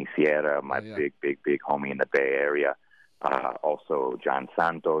to Anthony Sierra, my big homie in the Bay Area. Also John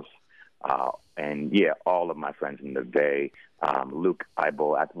Santos, and all of my friends in the Bay. Luke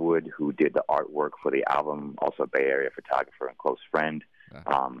Ibo Atwood, who did the artwork for the album, also a Bay Area photographer and close friend.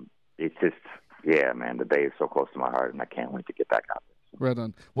 It's just, yeah, man, the Bay is so close to my heart, and I can't wait to get back out there. Right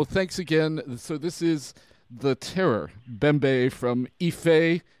on. Well, thanks again. So this is The Terror, Bembe from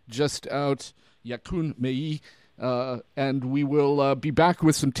Ife, just out, Yay-koon May-yee. And we will be back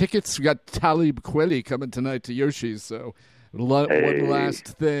with some tickets. We got Talib Kweli coming tonight to Yoshi's, so one last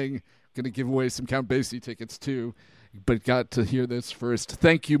thing. Going to give away some Count Basie tickets too, but got to hear this first.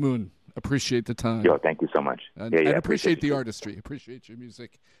 Thank you, Moon. Appreciate the time. Yo, thank you so much. And, and appreciate the artistry. Appreciate your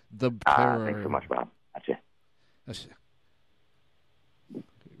music. The Terror. Thanks so much, Bob. Gotcha. Here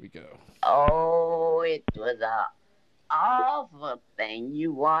we go. Oh, it was a awful thing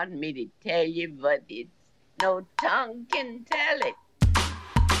you want me to tell you, but it's no tongue can tell it.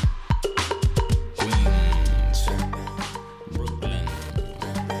 Queens, Brooklyn,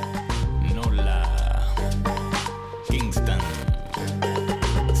 NOLA, Kingston,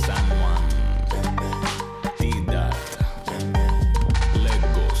 San Juan, T-Dot,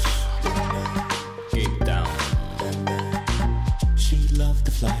 Lagos, Cape Town. She loved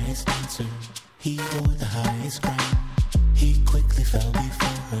the flyest dancer. He wore the highest crown. He quickly fell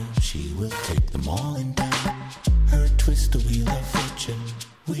before her. She will take them all in town. Her twist the wheel of fortune.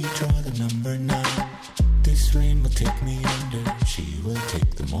 We draw the number 9. This rain will take me under. She will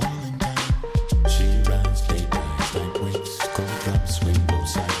take them all in town. She rides, day dies, night waits. Cold drops, wind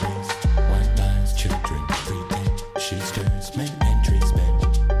blows sideways. White lies, children, everything. She stirs, men and trees bend.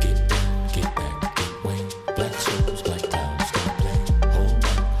 Get down, get back, get way. Black souls, black clouds, don't play.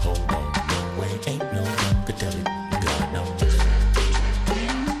 Hold on, no way. Ain't no one could tell it. God knows.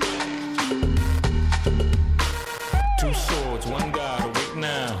 Two swords, one God, awake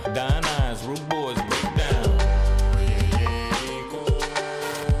now. Dying eyes, rude boys, break down.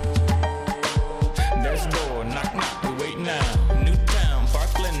 Next door, knock, knock, we wait now. Newtown,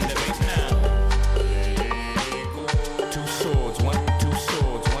 Parkland, they wait now. Two swords, one,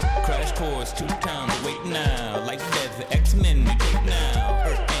 crash course, 2 towns, wait now. Like death, X-Men, we take now.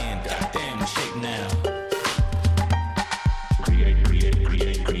 Earth and goddamn, we shake now.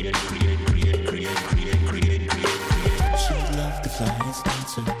 She loved the flyest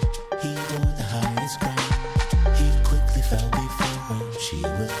dancer. He wore the highest crown. He quickly fell before her. She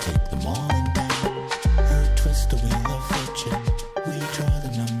will take them all in town. Her twist the wheel of fortune. We draw the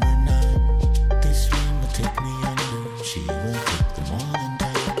number 9. This rain will take me under. She will take them all in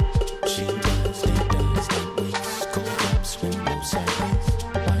town. She dies, day dies, night waits. Cold drops, wind blows sideways.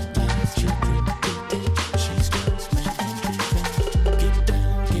 White lies, children, everything. She stirs, men and trees bend. Get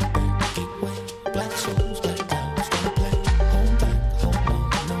down, get back, get way. Black souls, black clouds, don't play. Hold back, hold on,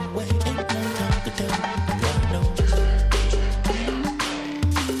 no way. Ain't no time to tell. God knows.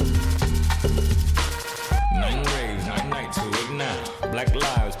 9 rays, 9 nights, awake now. Black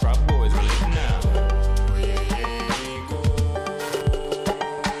lives,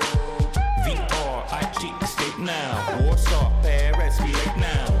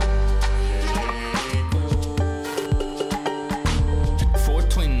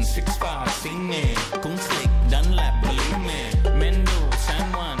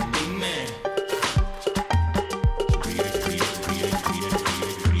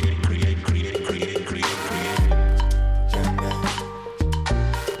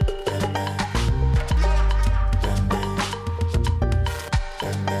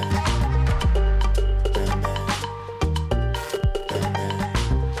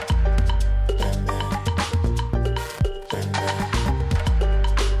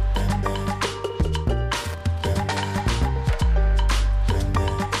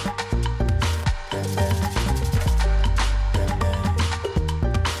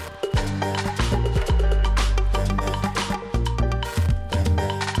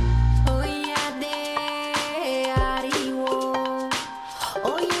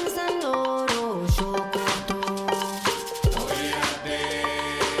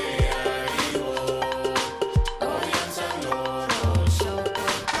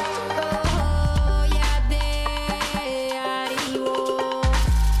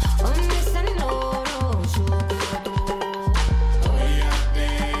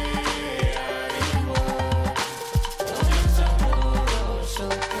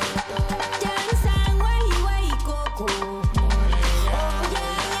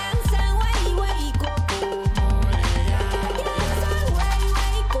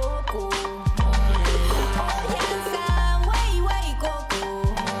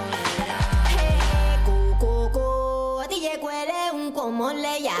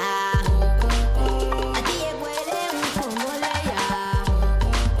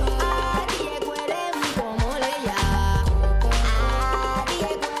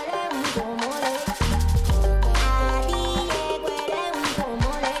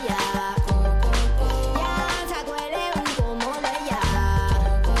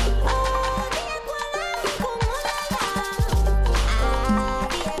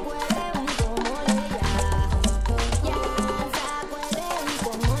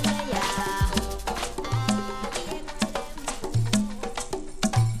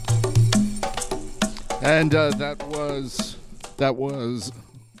 And that was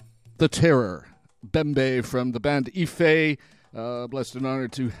The Terror, Bembe from the band Ife. Blessed and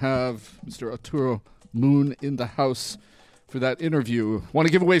honored to have Mr. Otura Moon in the house for that interview. Want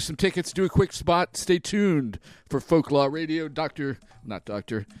to give away some tickets, do a quick spot. Stay tuned for Folklore Radio. Dan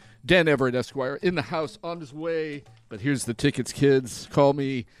Everett, Esquire, in the house, on his way. But here's the tickets, kids. Call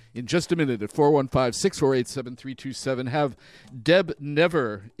me in just a minute at 415-648-7327. Have Deb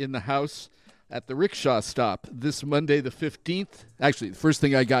Never in the house at the rickshaw stop this Monday the 15th. Actually, the first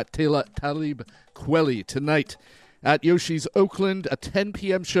thing I got, Talib Kweli tonight at Yoshi's Oakland, a 10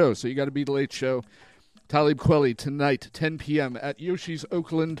 p.m. show, so you got to be the late show. Talib Kweli tonight, 10 p.m. at Yoshi's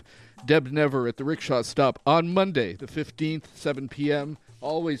Oakland. Deb Never at the rickshaw stop on Monday the 15th, 7 p.m.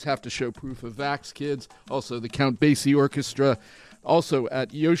 Always have to show proof of vax, kids. Also, the Count Basie Orchestra, also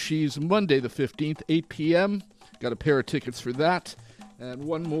at Yoshi's Monday the 15th, 8 p.m. Got a pair of tickets for that. And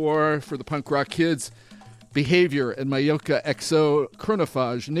one more for the punk rock kids. Behavior and Mayoka XO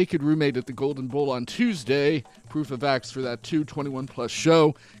Chronophage, Naked Roommate at the Golden Bowl on Tuesday. Proof of Vax for that 221 plus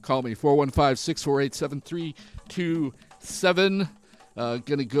show. Call me 415-648-7327.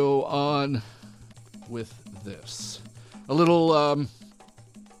 Gonna go on with this. A little,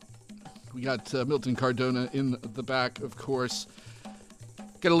 we got Milton Cardona in the back, of course.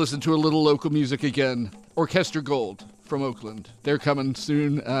 Gotta listen to a little local music again. Orchestra Gold from Oakland. They're coming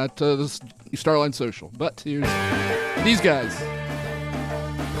soon at the Starline Social. But here's these guys.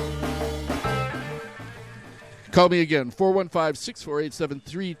 Call me again,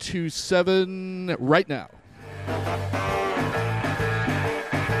 415-648-7327 right now.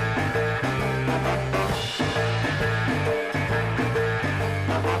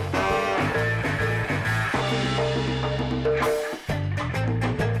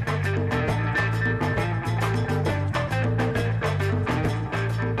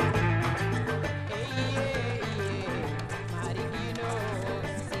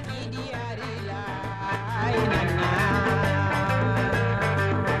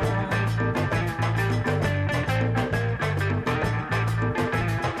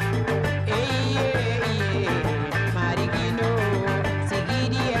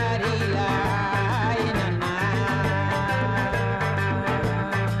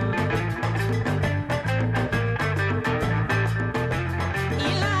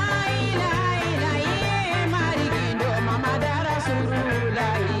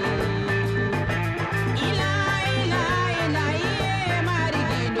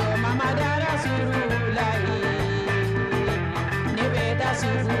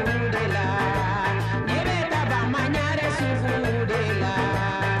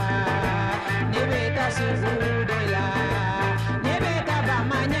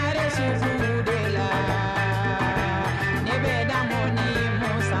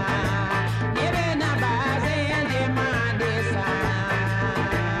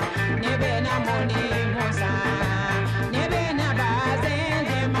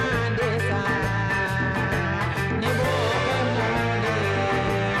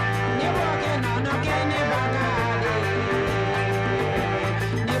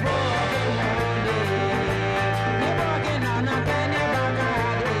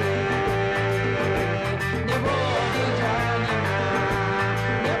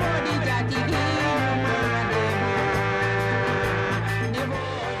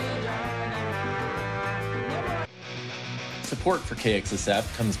 Support for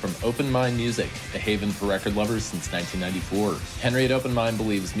KXSF comes from Open Mind Music, a haven for record lovers since 1994. Henry at Open Mind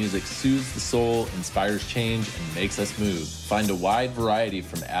believes music soothes the soul, inspires change, and makes us move. Find a wide variety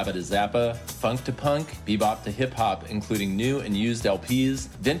from ABBA to Zappa, funk to punk, bebop to hip-hop, including new and used LPs,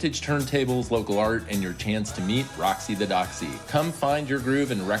 vintage turntables, local art, and your chance to meet Roxy the Doxy. Come find your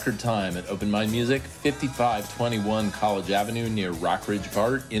groove in record time at Open Mind Music, 5521 College Avenue near Rockridge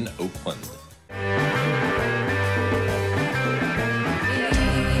Park in Oakland.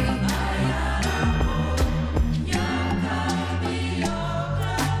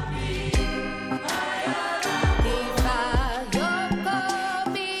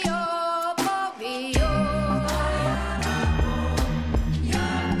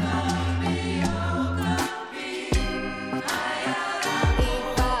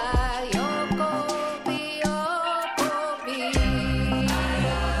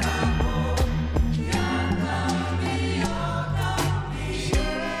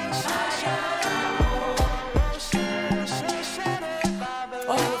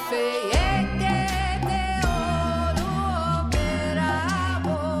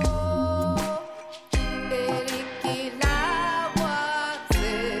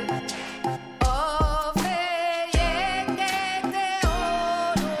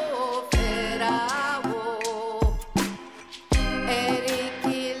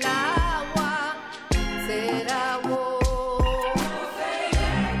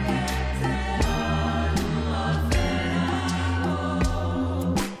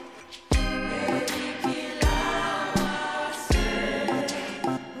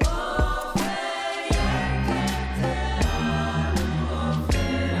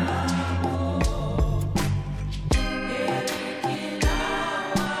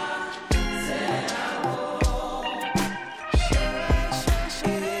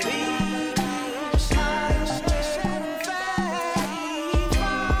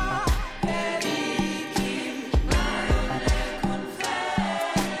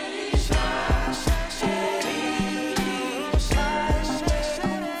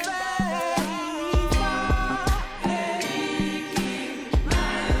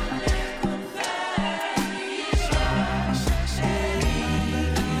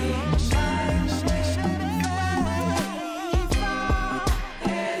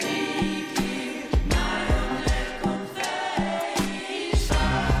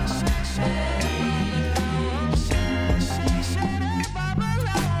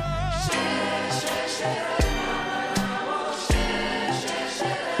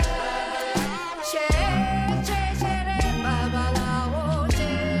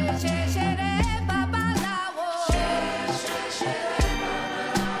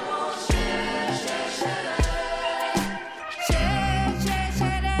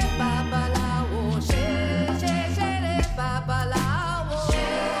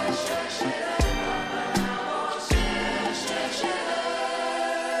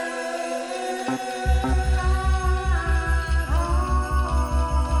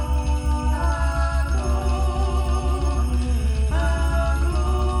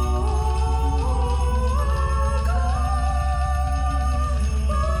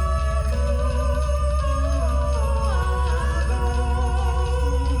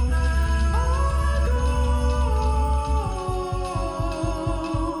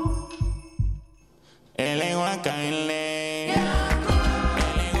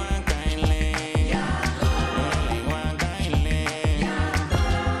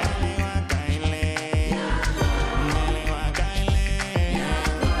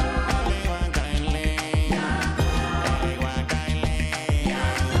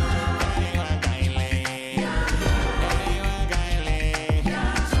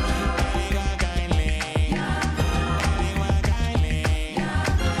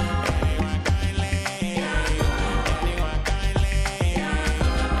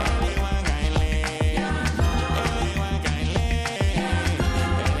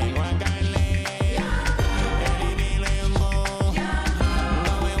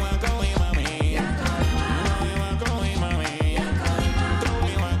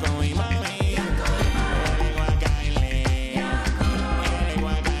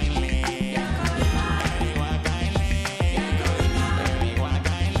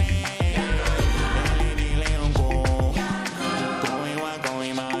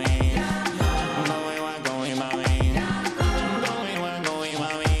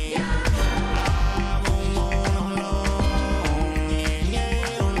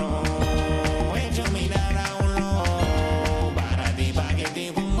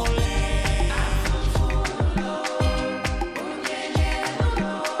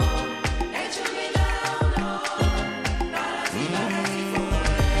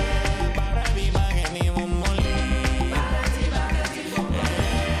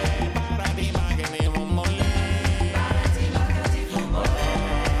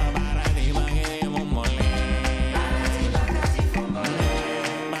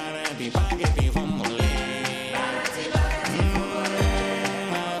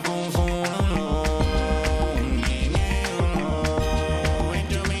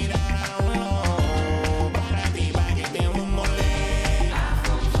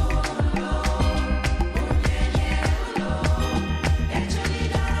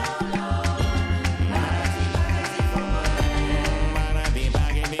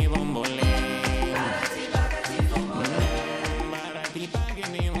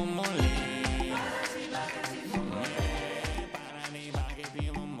 money on my